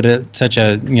you gave it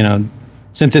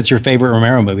since it's your favorite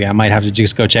Romero movie, I might have to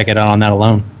just go check it out on that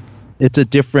alone. It's a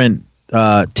different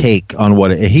take on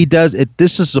what he does.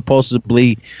 This is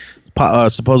supposedly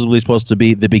supposed to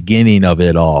be the beginning of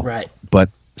it all, right? But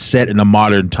set in the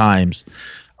modern times.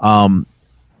 It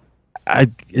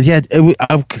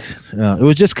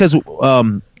was just because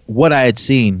what I had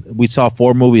seen. We saw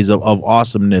 4 movies of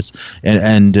awesomeness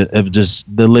and of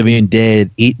just the living dead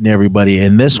eating everybody,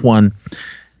 and this one.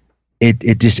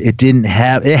 It didn't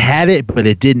have it had it, but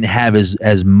it didn't have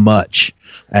as much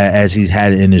as he's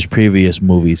had in his previous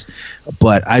movies.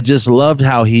 But I just loved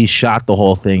how he shot the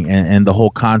whole thing and the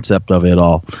whole concept of it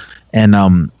all. And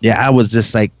I was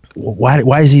just like,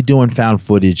 why is he doing found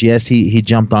footage? Yes, he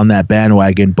jumped on that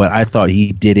bandwagon, but I thought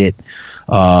he did it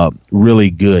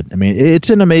really good. I mean, it's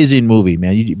an amazing movie,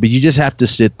 man. But you just have to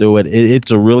sit through it.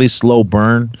 It's a really slow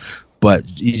burn. But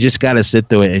you just got to sit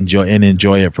through it and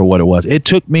enjoy it for what it was. It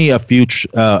took me a few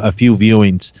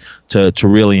viewings to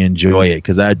really enjoy it,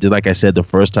 because like I said, the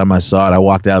first time I saw it, I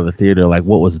walked out of the theater like,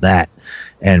 what was that?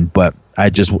 But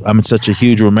I'm such a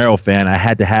huge Romero fan. I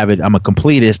had to have it. I'm a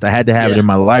completist. I had to have it in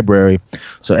my library.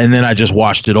 And then I just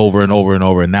watched it over and over and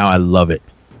over, and now I love it.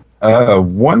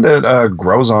 One that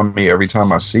grows on me every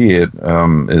time I see it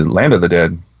is Land of the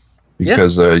Dead.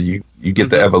 Because you get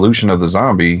the evolution of the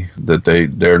zombie, that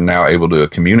they're now able to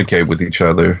communicate with each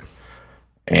other,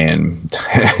 and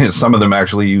some of them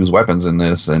actually use weapons in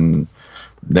this. And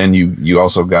then you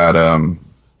also got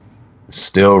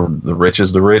still the rich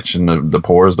is the rich and the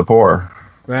poor is the poor,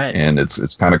 right? And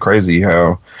it's kind of crazy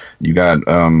how you got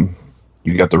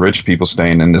the rich people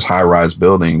staying in this high rise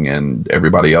building, and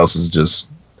everybody else is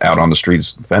just out on the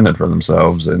streets fending for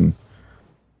themselves, and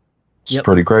it's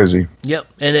pretty crazy. Yep.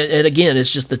 And again,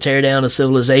 it's just the tear down of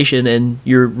civilization, and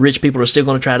your rich people are still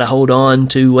going to try to hold on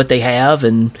to what they have.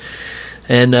 And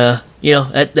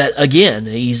that again,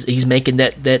 he's making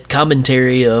that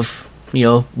commentary of,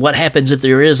 what happens if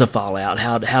there is a fallout?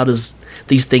 How does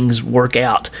these things work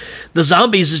out? The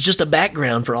zombies is just a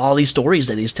background for all these stories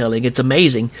that he's telling. It's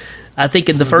amazing. I think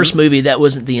in the first movie that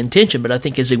wasn't the intention, but I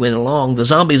think as he went along, the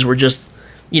zombies were just,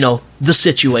 the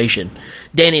situation.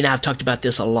 Danny and I have talked about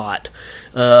this a lot.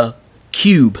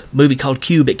 Cube, movie called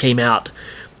Cube, it came out.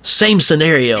 Same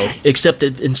scenario, except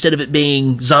that instead of it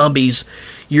being zombies,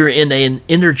 you're in an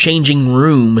interchanging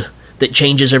room that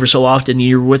changes every so often.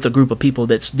 You're with a group of people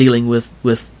that's dealing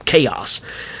with chaos.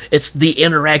 It's the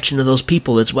interaction of those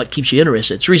people that's what keeps you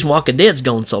interested. It's the reason Walking Dead's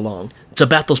gone so long. It's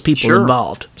about those people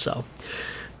involved. So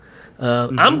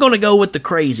I'm going to go with the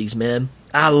Crazies, man.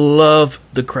 I love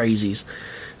the Crazies.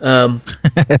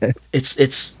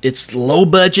 It's low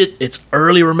budget. It's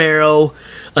early Romero.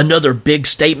 Another big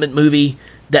statement movie.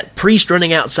 That priest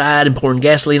running outside and pouring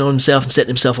gasoline on himself and setting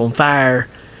himself on fire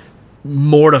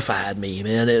mortified me,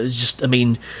 man. It was just, I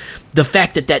mean, the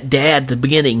fact that dad at the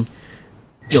beginning,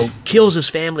 kills his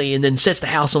family and then sets the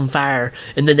house on fire,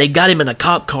 and then they got him in a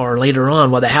cop car later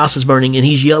on while the house is burning, and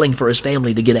he's yelling for his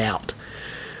family to get out.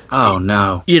 Oh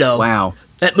no! Wow,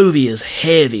 that movie is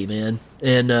heavy, man,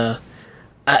 and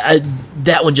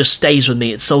that one just stays with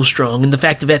me. It's so strong, and the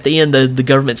fact that at the end the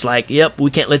government's like, "Yep, we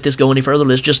can't let this go any further.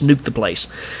 Let's just nuke the place."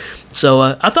 So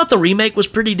I thought the remake was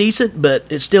pretty decent, but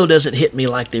it still doesn't hit me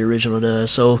like the original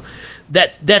does. So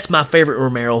that's my favorite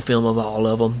Romero film of all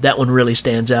of them. That one really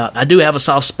stands out. I do have a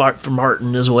soft spot for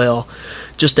Martin as well,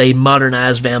 just a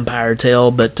modernized vampire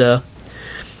tale. But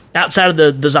outside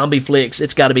of the zombie flicks,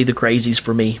 it's got to be the Crazies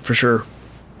for me, for sure.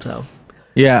 So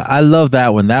yeah, I love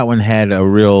that one. That one had a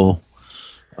real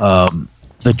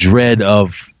the dread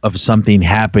of something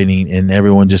happening and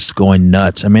everyone just going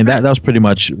nuts. I mean, that was pretty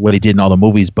much what he did in all the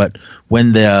movies. But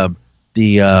when the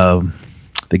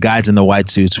guys in the white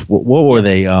suits, what were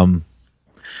they?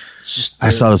 I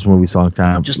saw this movie a long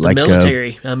time. Just the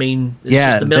military. I mean, it's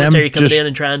just the military coming in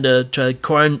and trying to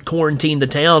quarantine the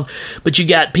town. But you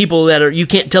got people that you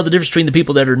can't tell the difference between the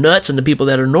people that are nuts and the people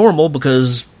that are normal,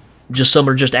 because just some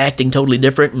are just acting totally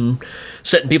different and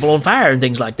setting people on fire and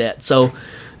things like that. So,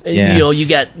 you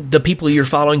got the people you're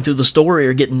following through the story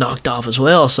are getting knocked off as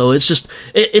well. So it's just,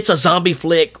 it's a zombie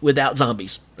flick without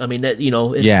zombies. I mean, that,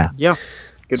 it's, yeah.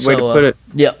 Good way to put it.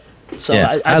 Yeah. So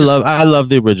yeah. I love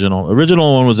the original.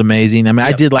 Original one was amazing. I mean,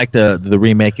 I did like the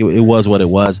remake. It was what it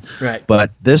was. Right.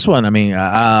 But this one, I mean,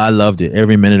 I loved it,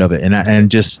 every minute of it, and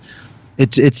just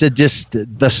it's just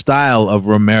the style of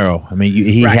Romero. I mean,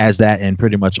 he has that in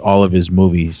pretty much all of his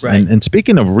movies. Right. And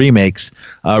speaking of remakes,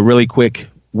 really quick,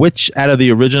 which out of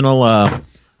the original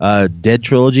Dead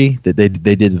trilogy that they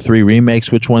did the 3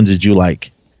 remakes, which ones did you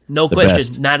like? No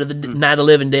question. Night of the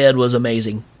Living Dead was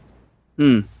amazing.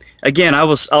 Again,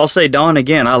 I'll say Dawn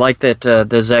again. I like that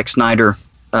the Zack Snyder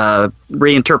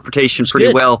reinterpretation pretty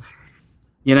good. well.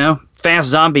 Fast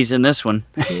zombies in this one.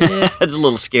 Yeah. It's a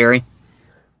little scary.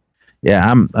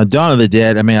 Yeah, I'm Dawn of the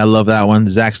Dead. I mean, I love that one.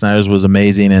 Zack Snyder's was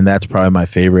amazing, and that's probably my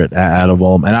favorite out of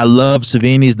all of them. And I love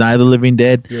Savini's Night of the Living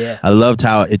Dead. Yeah, I loved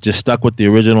how it just stuck with the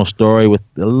original story with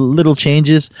little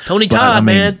changes. Tony Todd,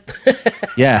 man.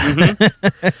 Yeah,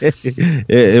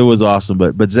 it was awesome.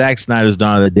 But Zack Snyder's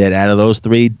Dawn of the Dead, out of those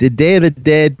 3, did Day of the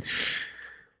Dead?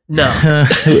 No,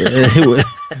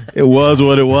 it was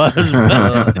what it was.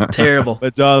 Terrible.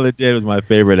 But Dawn of the Dead was my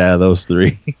favorite out of those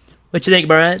 3. What you think,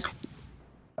 Brian?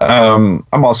 I'm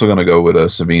also going to go with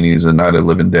Savini's and Night of the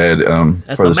Living Dead.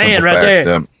 That's for my the man simple right fact,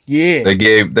 there. Yeah, they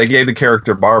gave the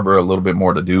character Barbara a little bit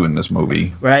more to do in this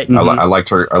movie. Right. I liked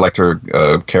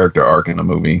her character arc in the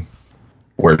movie,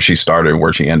 where she started,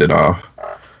 where she ended off.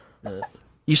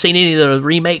 You seen any of the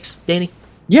remakes, Danny?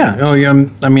 Yeah. Oh, yeah.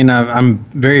 I mean, I'm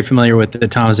very familiar with the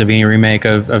Tom Savini remake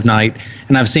of Night,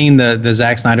 and I've seen the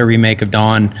Zack Snyder remake of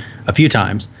Dawn a few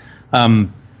times.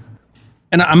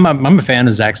 And I'm a fan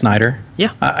of Zack Snyder.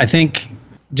 Yeah. I think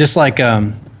just like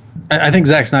I think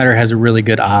Zack Snyder has a really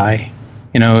good eye.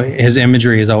 His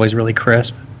imagery is always really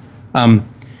crisp.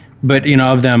 But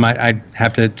of them, I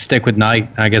have to stick with Night.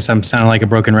 I guess I'm sounding like a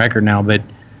broken record now, but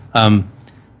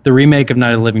the remake of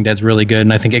Night of the Living Dead is really good,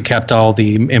 and I think it kept all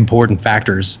the important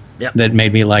factors that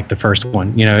made me like the first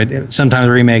one. Sometimes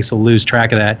remakes will lose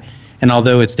track of that, and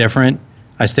although it's different,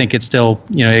 I think it still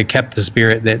it kept the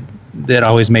spirit that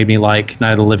always made me like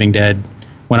Night of the Living Dead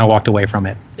when I walked away from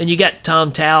it. And you got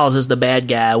Tom Towles as the bad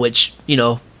guy, which,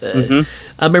 I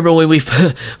remember when we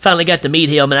finally got to meet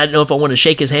him, and I didn't know if I wanted to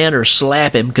shake his hand or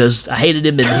slap him because I hated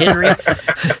him in Henry.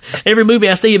 Every movie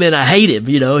I see him in, I hate him.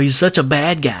 He's such a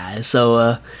bad guy.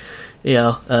 So,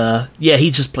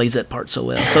 he just plays that part so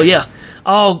well. So, yeah,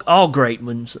 all great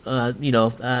ones.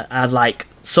 I like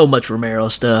so much Romero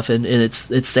stuff, and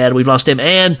it's sad we've lost him.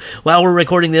 And while we're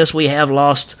recording this, we have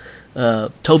lost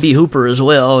Tobe Hooper as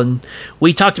well, and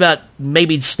we talked about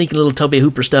maybe sneaking a little Tobe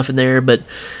Hooper stuff in there, but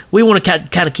we want to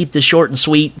kind of keep this short and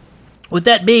sweet. With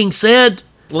that being said,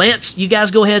 Lance, you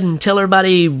guys go ahead and tell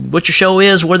everybody what your show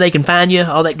is, where they can find you,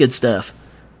 all that good stuff.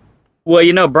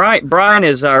 Well, Brian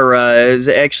is our is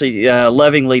actually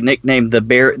lovingly nicknamed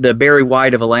the Barry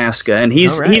White of Alaska, and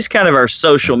he's kind of our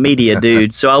social media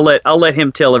dude. So I'll let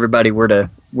him tell everybody where to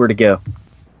go.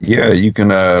 Yeah, you can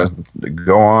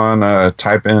go on,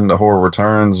 type in The Horror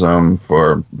Returns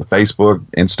for the Facebook,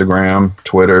 Instagram,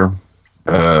 Twitter.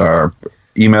 Our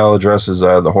email address is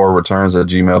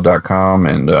thehorrorreturns@gmail.com,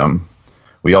 and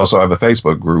we also have a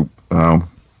Facebook group.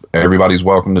 Everybody's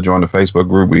welcome to join the Facebook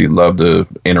group. We love to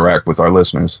interact with our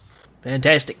listeners.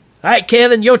 Fantastic. All right,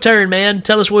 Kevin, your turn, man.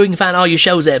 Tell us where we can find all your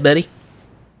shows at, buddy.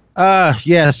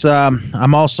 Yes,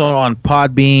 I'm also on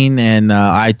Podbean and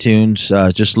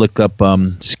iTunes. Just look up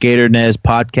Skater Nez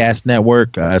Podcast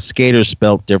Network. Skater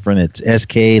spelled different. It's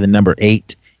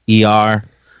SK8ER.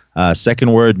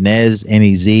 Second word, Nez,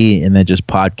 Nez, and then just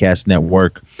Podcast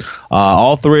Network.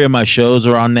 All three of my shows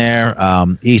are on there.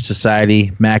 East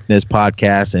Society, Macnez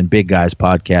Podcast, and Big Guys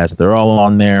Podcast. They're all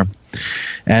on there.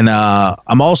 And I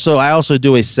also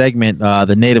do a segment,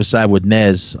 The Native Side with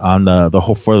Nez, on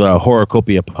for the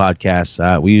Horrorcopia podcast.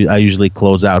 I usually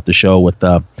close out the show with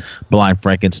Blind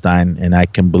Frankenstein, and I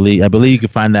believe you can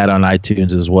find that on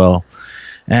iTunes as well.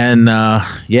 And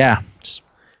just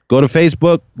go to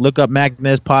Facebook, look up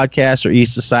Macnez Podcast or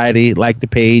East Society, like the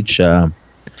page,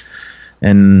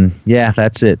 and yeah,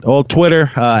 that's it. Oh,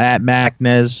 Twitter at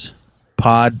Macnez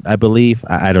Pod, I believe.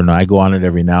 I don't know. I go on it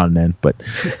every now and then, but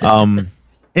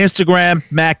Instagram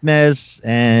Macnez,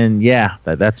 and yeah,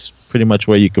 that's pretty much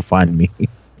where you can find me.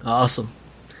 Awesome.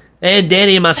 And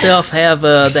Danny and myself have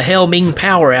the Hell Ming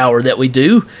Power Hour that we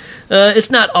do.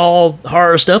 It's not all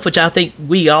horror stuff, which I think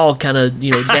we all kind of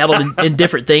dabbled in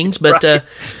different things, but Right.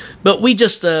 But we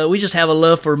just have a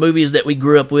love for movies that we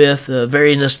grew up with.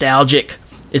 Very nostalgic.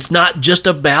 It's not just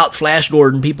about Flash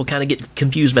Gordon. People kind of get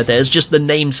confused about that. It's just the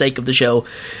namesake of the show,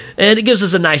 and it gives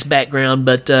us a nice background.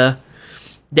 But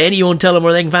Danny, you want to tell them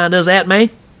where they can find us at, man?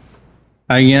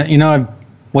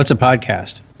 What's a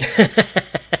podcast?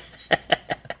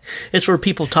 It's where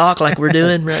people talk like we're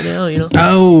doing right now.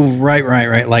 Oh,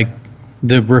 right. Like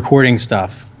the recording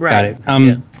stuff. Right. Got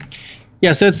it.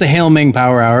 Yeah, so it's the Hail Ming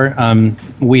Power Hour.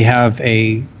 We have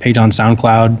a page on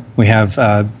SoundCloud. We have.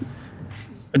 Are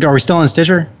we still on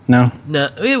Stitcher? No. No,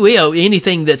 we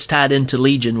anything that's tied into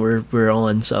Legion, we're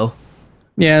on. So.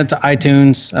 Yeah, it's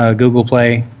iTunes, Google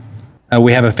Play.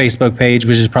 We have a Facebook page,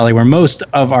 which is probably where most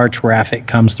of our traffic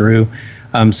comes through.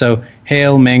 So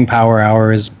Hail Ming Power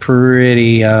Hour is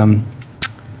pretty.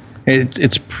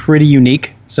 It's pretty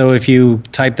unique. So if you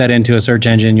type that into a search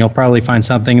engine, you'll probably find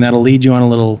something that'll lead you on a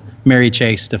little merry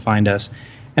chase to find us.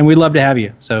 And we'd love to have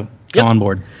you. So come on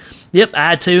board. Yep,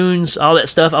 iTunes, all that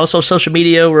stuff. Also, social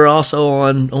media. We're also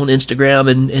on Instagram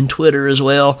and Twitter as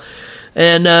well.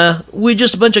 And we're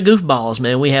just a bunch of goofballs,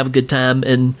 man. We have a good time.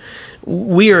 And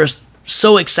we are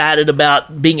so excited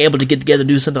about being able to get together and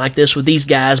do something like this with these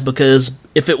guys, because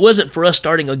if it wasn't for us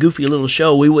starting a goofy little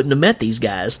show, we wouldn't have met these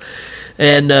guys.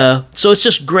 And so it's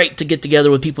just great to get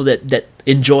together with people that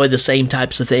enjoy the same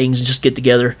types of things and just get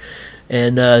together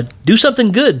and do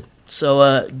something good.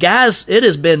 So, guys, it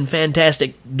has been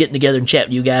fantastic getting together and chatting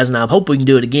with you guys, and I hope we can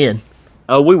do it again.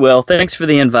 Oh, we will. Thanks for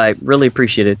the invite. Really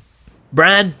appreciate it.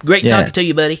 Brian, great talking to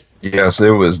you, buddy. Yes, it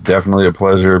was definitely a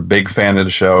pleasure. Big fan of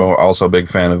the show. Also big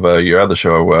fan of your other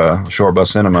show, Short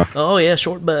Bus Cinema. Oh, yeah,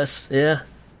 Short Bus. Yeah.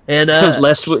 And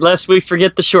lest we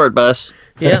forget the Short Bus.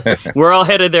 Yeah. We're all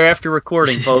headed there after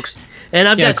recording, folks. And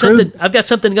I've got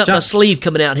something up my sleeve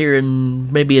coming out here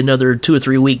in maybe another 2 or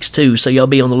 3 weeks, too, so y'all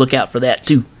be on the lookout for that,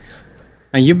 too.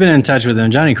 And you've been in touch with him.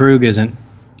 Johnny Krug isn't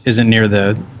near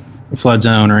the flood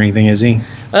zone or anything, is he?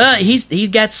 He's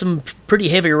got some pretty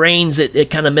heavy rains that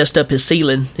kind of messed up his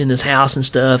ceiling in his house and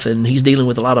stuff, and he's dealing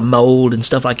with a lot of mold and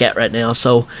stuff like that right now.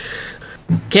 So,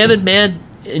 Kevin, man,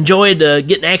 enjoyed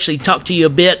getting to actually talk to you a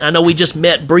bit. I know we just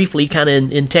met briefly kind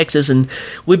of in Texas, and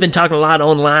we've been talking a lot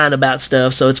online about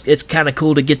stuff, so it's kind of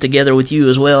cool to get together with you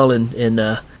as well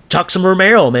and talk some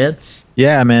Romero, man.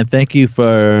 Yeah, man. Thank you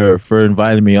for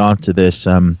inviting me on to this.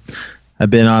 I've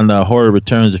been on the Horror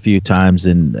Returns a few times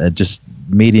and just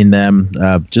meeting them,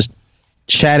 just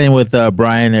chatting with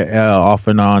Brian off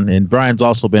and on. And Brian's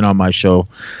also been on my show.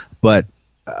 But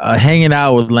hanging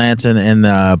out with Lance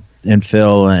and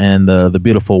Phil and the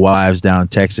beautiful wives down in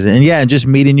Texas. And yeah, and just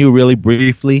meeting you really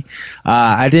briefly.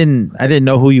 I didn't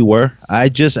know who you were. I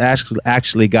just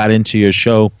actually got into your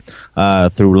show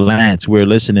through Lance. We were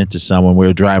listening to someone. We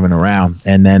were driving around,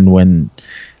 and then when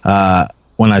I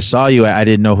saw you, I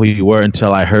didn't know who you were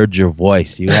until I heard your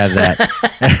voice. You have that.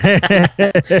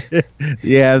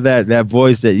 You have that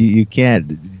voice that you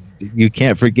can't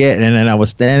forget. And then I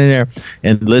was standing there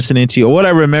and listening to you. What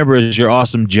I remember is your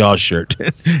awesome Jaws shirt.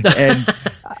 And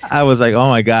I was like, oh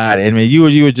my God. I mean, you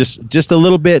were just a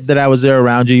little bit that I was there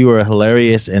around you. You were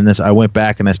hilarious. And I went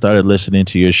back and I started listening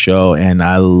to your show, and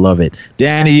I love it.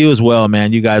 Danny, you as well,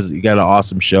 man. You got an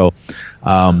awesome show.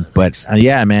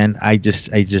 Yeah, man, I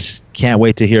just can't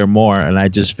wait to hear more. And I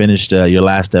just finished your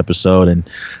last episode,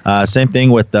 and same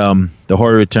thing with the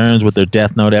Horror Returns with their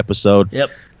Death Note episode. Yep.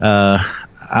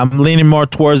 I'm leaning more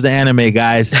towards the anime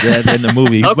guys than the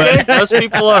movie. Okay, most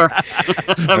people are.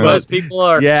 Most people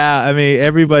are. Yeah, I mean,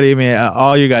 everybody. I mean,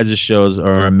 all you guys' shows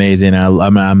are amazing. I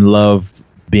love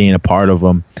being a part of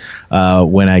them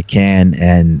when I can,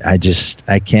 and I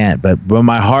can't. But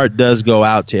my heart does go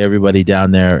out to everybody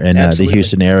down there in the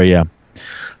Houston area.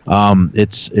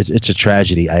 It's a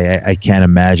tragedy. I can't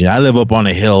imagine. I live up on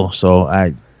a hill, so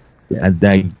I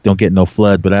don't get no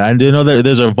flood, but I do know that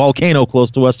there's a volcano close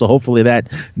to us, so hopefully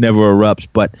that never erupts.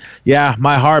 But yeah,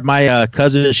 my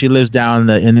cousin, she lives down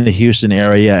in the Houston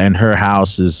area, and her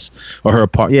house it's her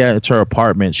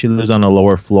apartment. She lives on the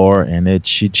lower floor, and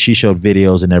she showed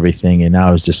videos and everything, and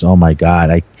I was just, oh my God,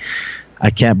 I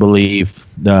can't believe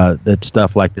that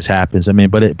stuff like this happens. I mean,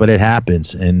 but it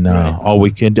happens, and right. all we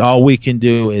can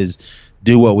do is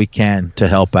do what we can to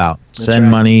help out. Send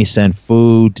money, send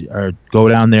food, or go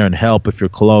down there and help if you're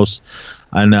close.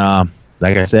 And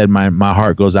like I said, my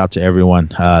heart goes out to everyone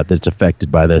that's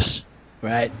affected by this.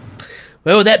 Right.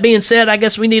 Well, with that being said, I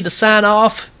guess we need to sign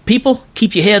off. People,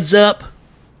 keep your heads up.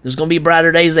 There's going to be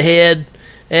brighter days ahead.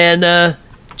 And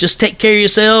just take care of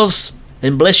yourselves,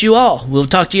 and bless you all. We'll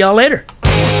talk to y'all later.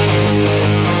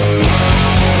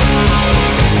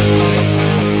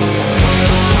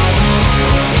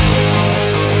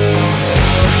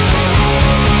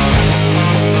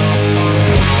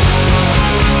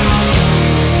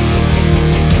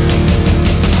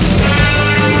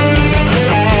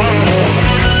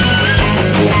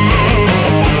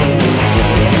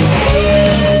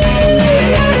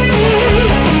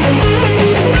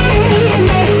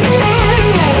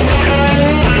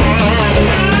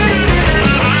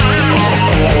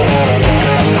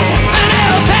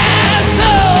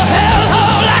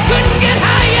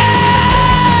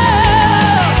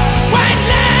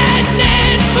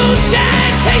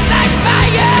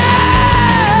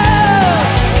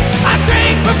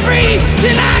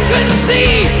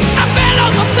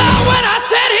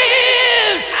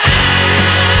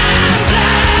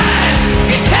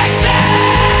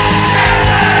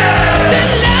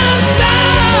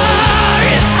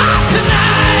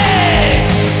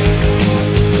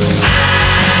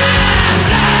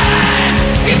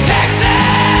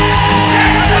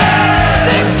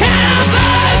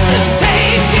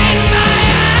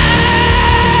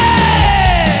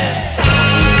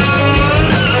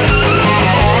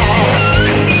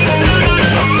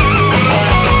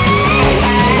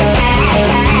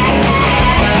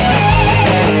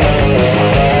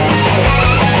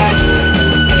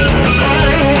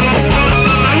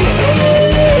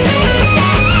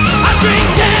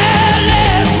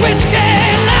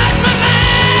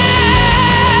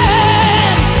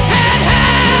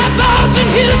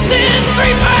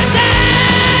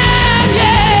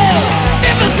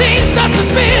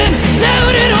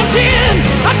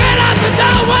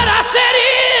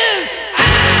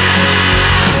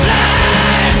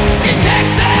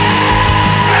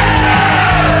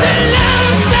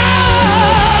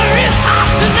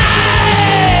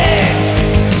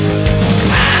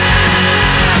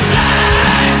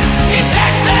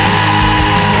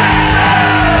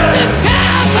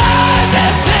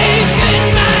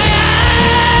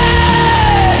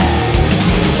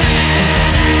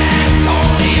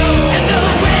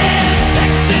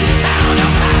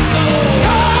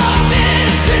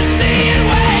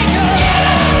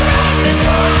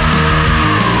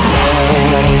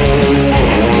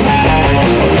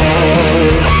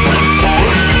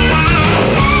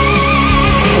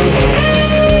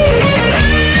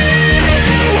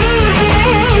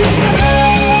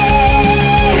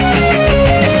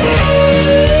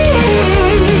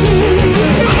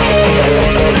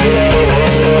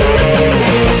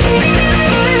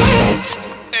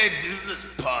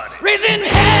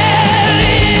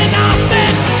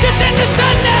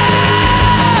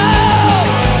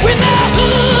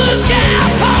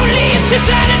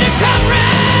 Decided to come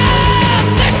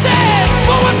round. They said,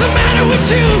 well, what's the matter with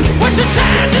you? What's your